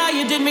thinking how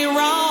you did me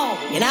wrong.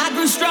 And I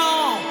grew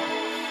strong,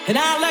 and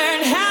I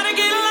learned how to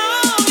get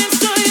along. And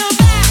so you're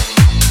back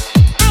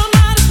from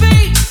outer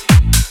space.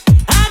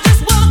 I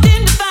just walked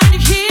in to find you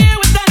here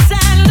with that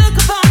sad look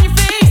upon your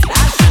face.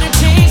 I should have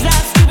changed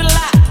that stupid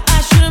lie. I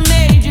should have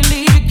made you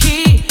leave your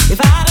key. If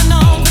I'd have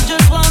known for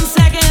just 1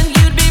 second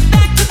you'd be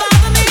back to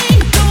bother me.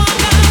 Go on,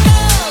 gotta go.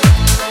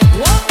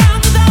 Walk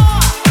out the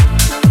door.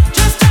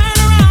 Just turn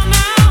around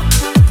now,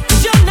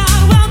 'cause you're not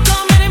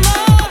welcome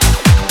anymore.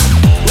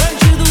 Weren't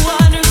you the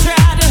one who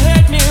tried to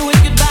hurt me with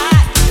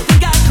goodbye? You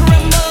think I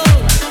crumble?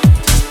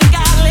 Think I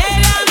lay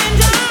down and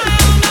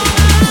die? Oh no,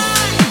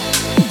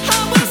 I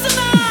will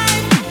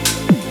survive.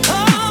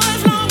 Oh,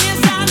 as long as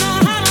I know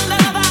how to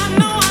love, I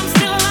know I'm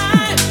still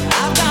alive.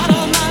 I've got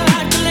all my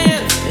life to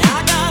live, and I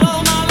got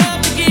all my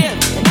love to give,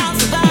 and I'll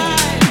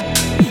survive.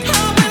 I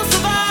will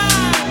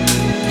survive.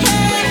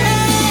 Hey,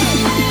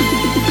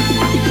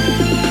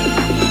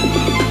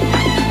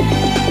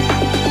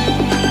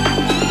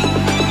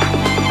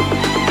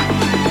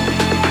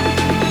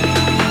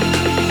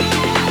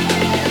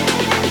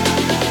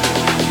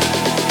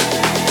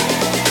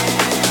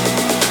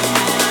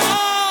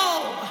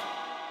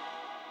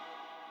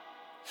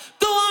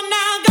 go on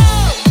now, go.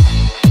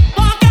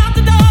 Walk out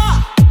the door.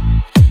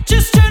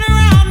 Just turn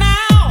around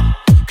now,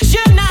 'cause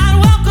you're not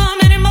welcome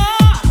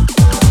anymore.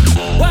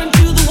 Weren't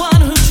you the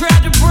one who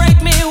tried to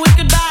break me with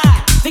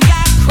goodbye? Think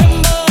I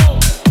crumble?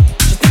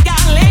 You think I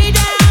lay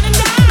down and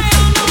die?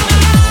 Oh no,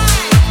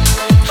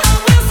 I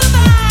will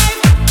survive.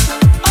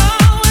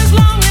 Oh, as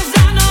long as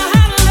I know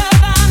how to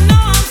love, I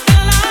know I'm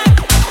still alive.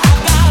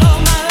 I've got all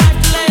my life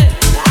to live,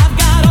 I've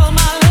got all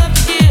my love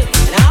to give,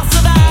 and I'll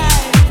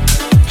survive.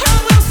 I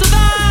will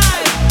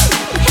survive.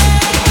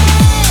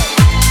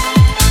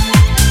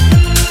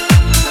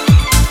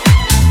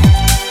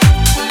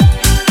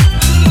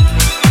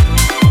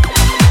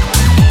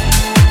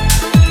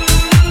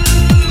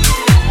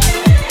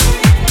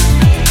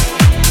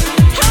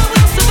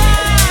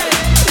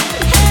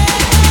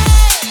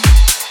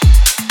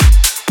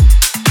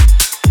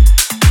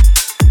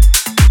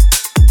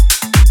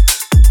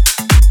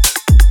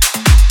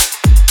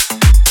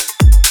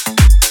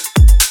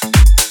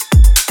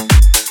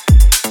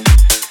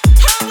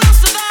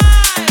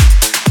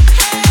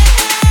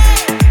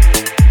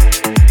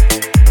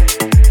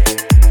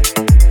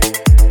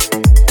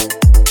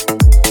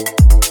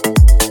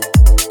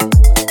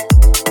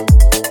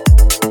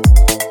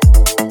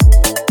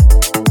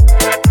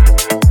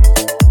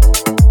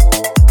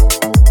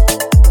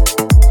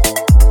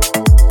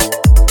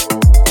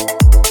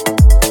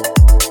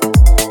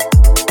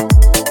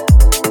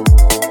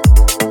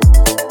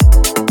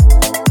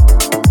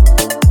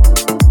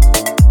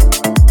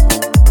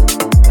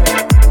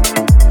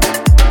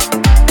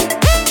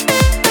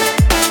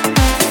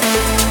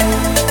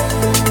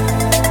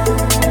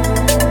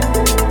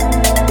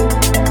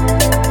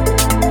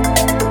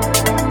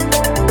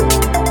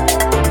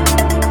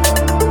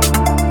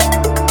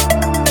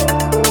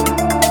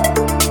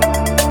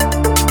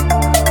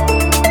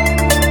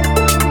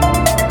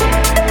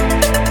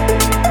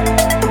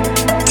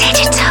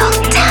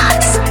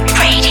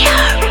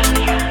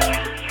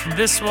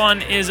 This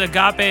one is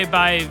Agape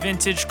by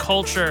Vintage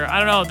Culture. I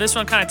don't know, this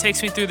one kind of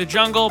takes me through the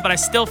jungle, but I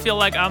still feel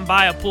like I'm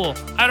by a pool.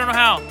 I don't know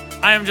how.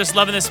 I am just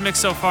loving this mix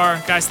so far.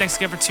 Guys, thanks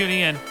again for tuning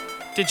in.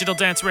 Digital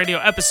Dance Radio,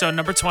 episode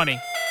number 20.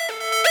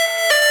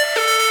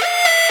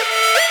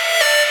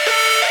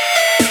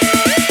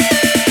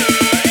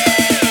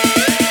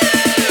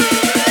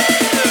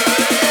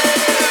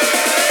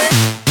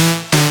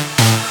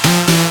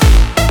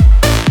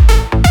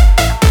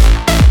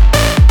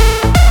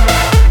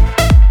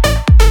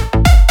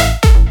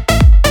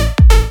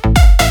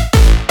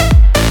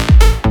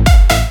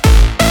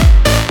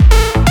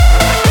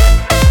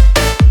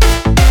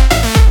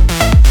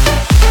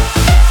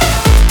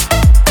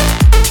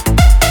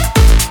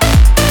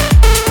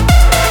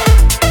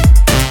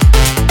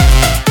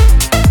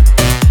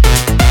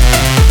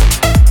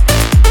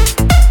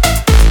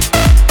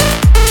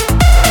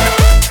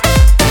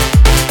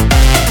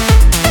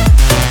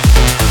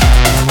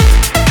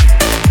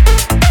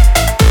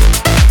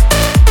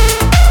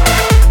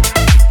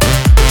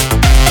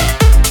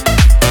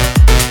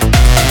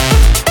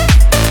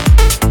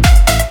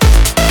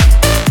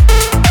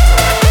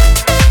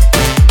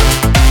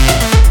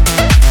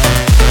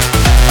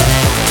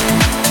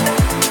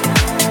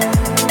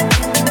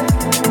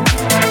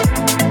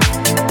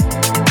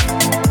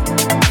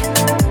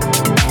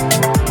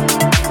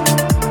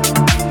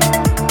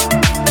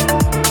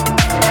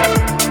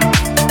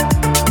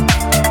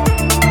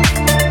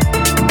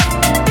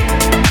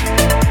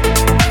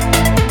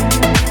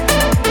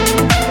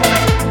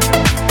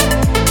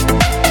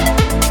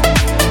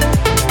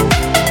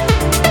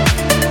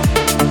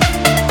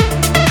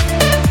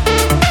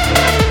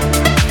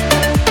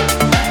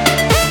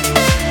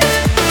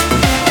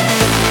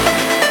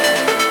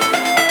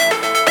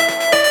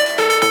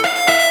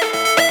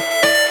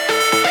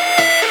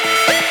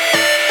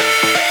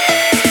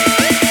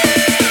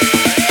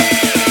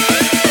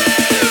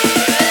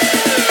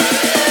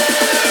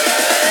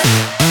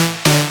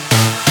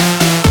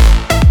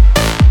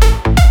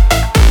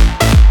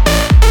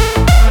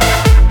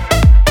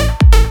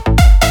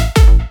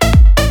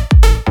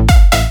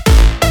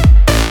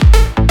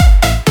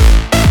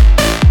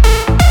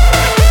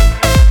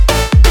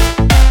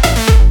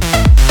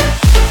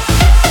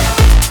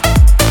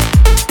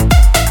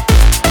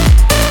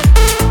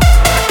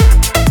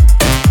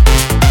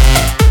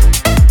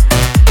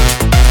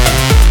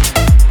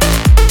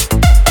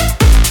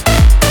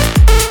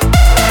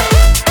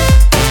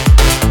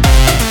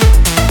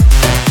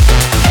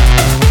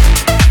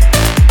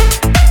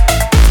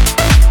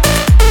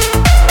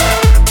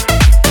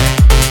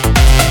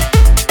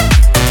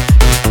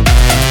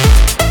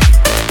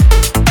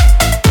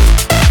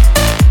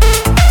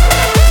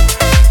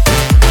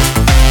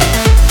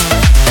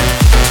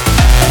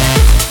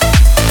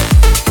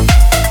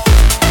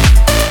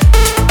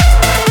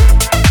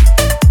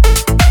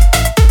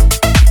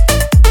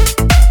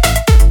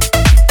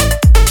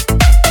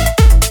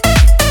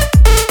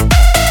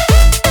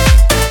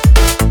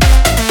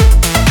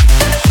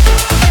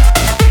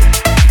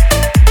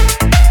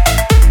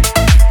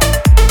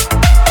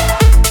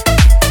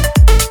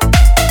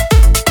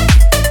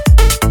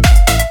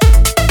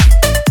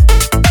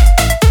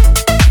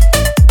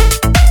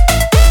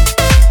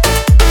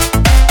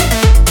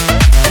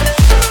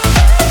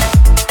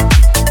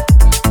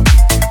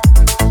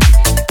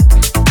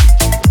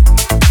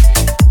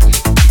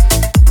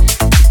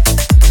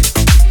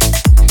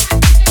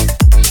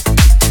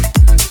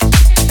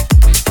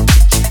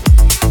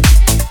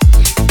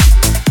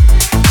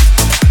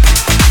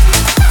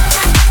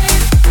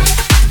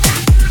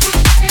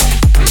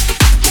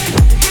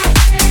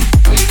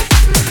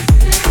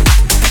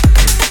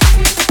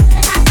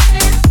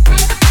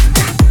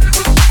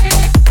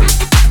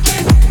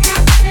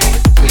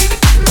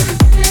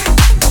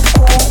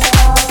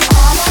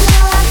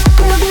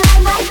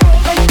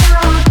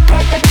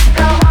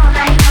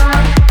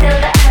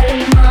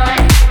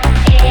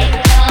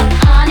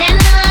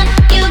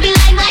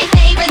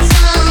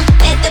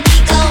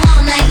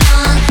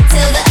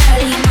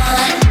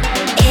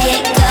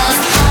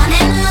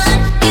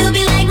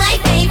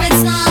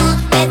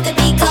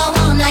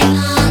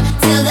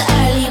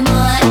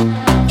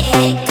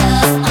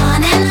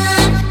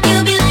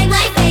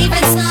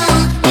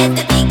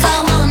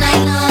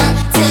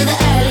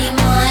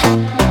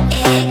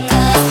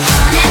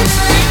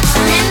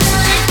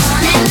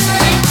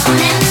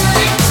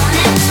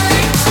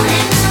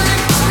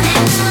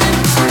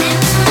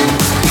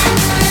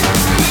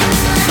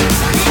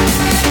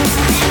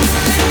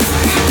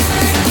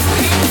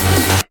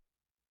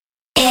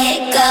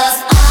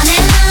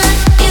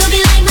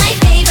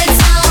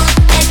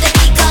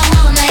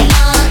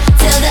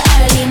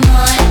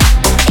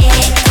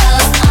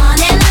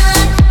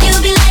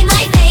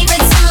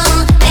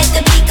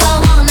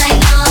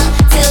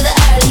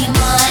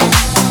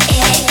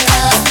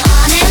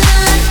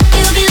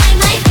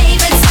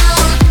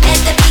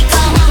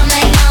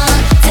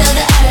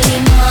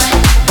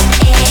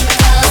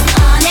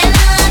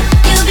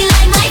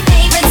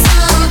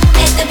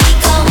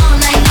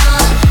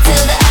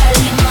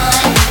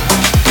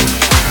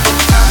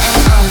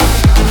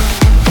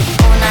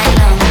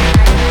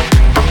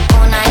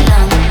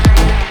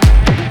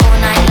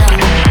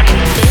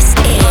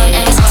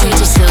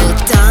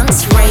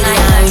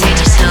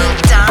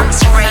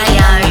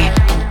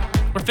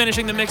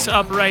 finishing the mix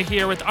up right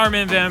here with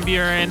Armin van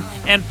Buuren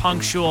and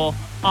Punctual,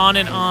 On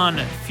and On,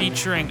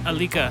 featuring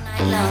Alika.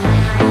 All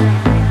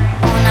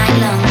night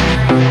long,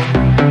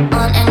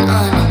 on and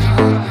on,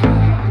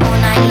 all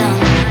night long,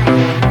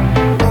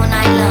 all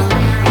night long,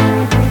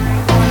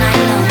 all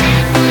night long,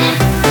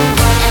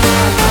 on and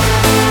on,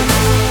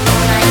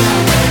 all night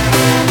long, all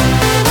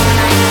night long, all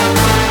night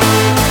long,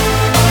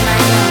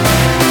 on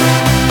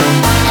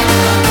and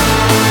on,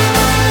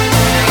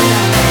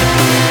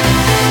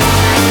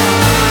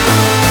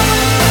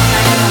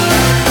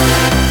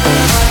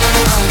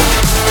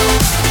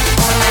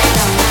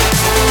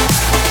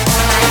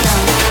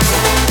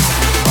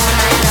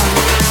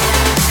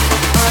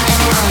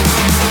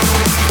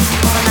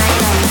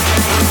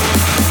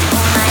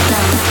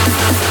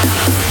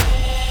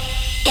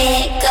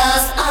 it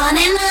goes on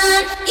and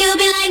on. You'll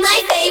be like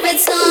my favorite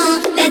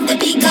song. Let the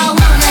beat go all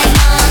night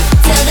long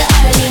till the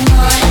early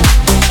morn.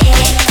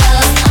 It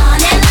goes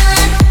on and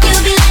on.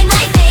 You'll be like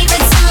my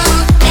favorite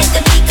song. Let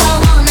the beat go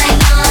all night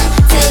long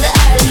till the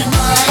early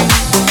morn.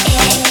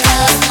 It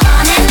goes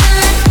on and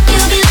on.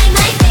 You'll be like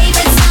my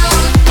favorite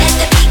song. Let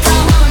the beat go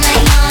all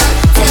night long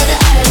till the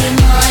early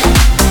morn.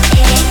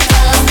 It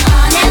goes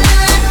on and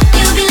on.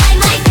 You'll be like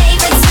my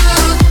favorite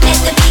song. Let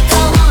the beat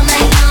go all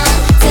night long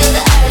till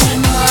the early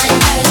morn.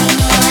 Early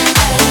morn,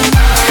 early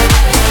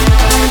morn, early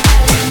morn.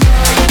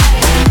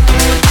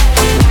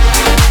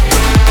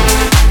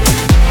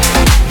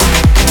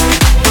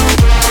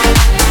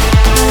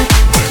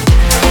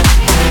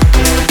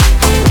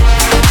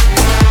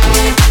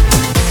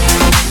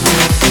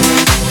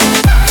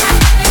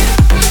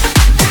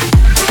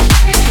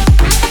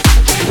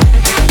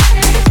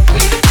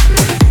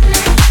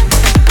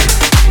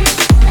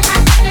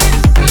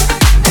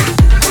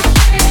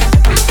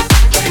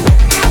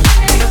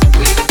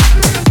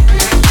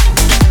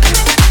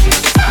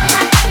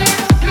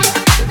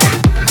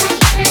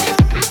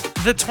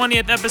 The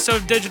 20th episode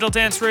of Digital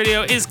Dance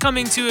Radio is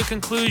coming to a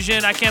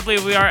conclusion. I can't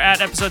believe we are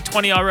at episode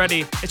 20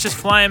 already. It's just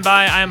flying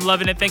by. I am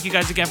loving it. Thank you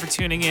guys again for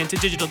tuning in to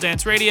Digital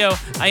Dance Radio.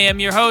 I am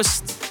your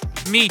host,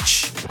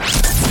 Meech.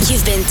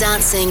 You've been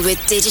dancing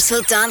with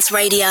Digital Dance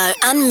Radio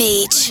and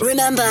Meech.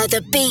 Remember,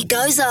 the beat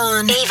goes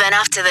on even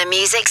after the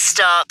music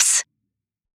stops.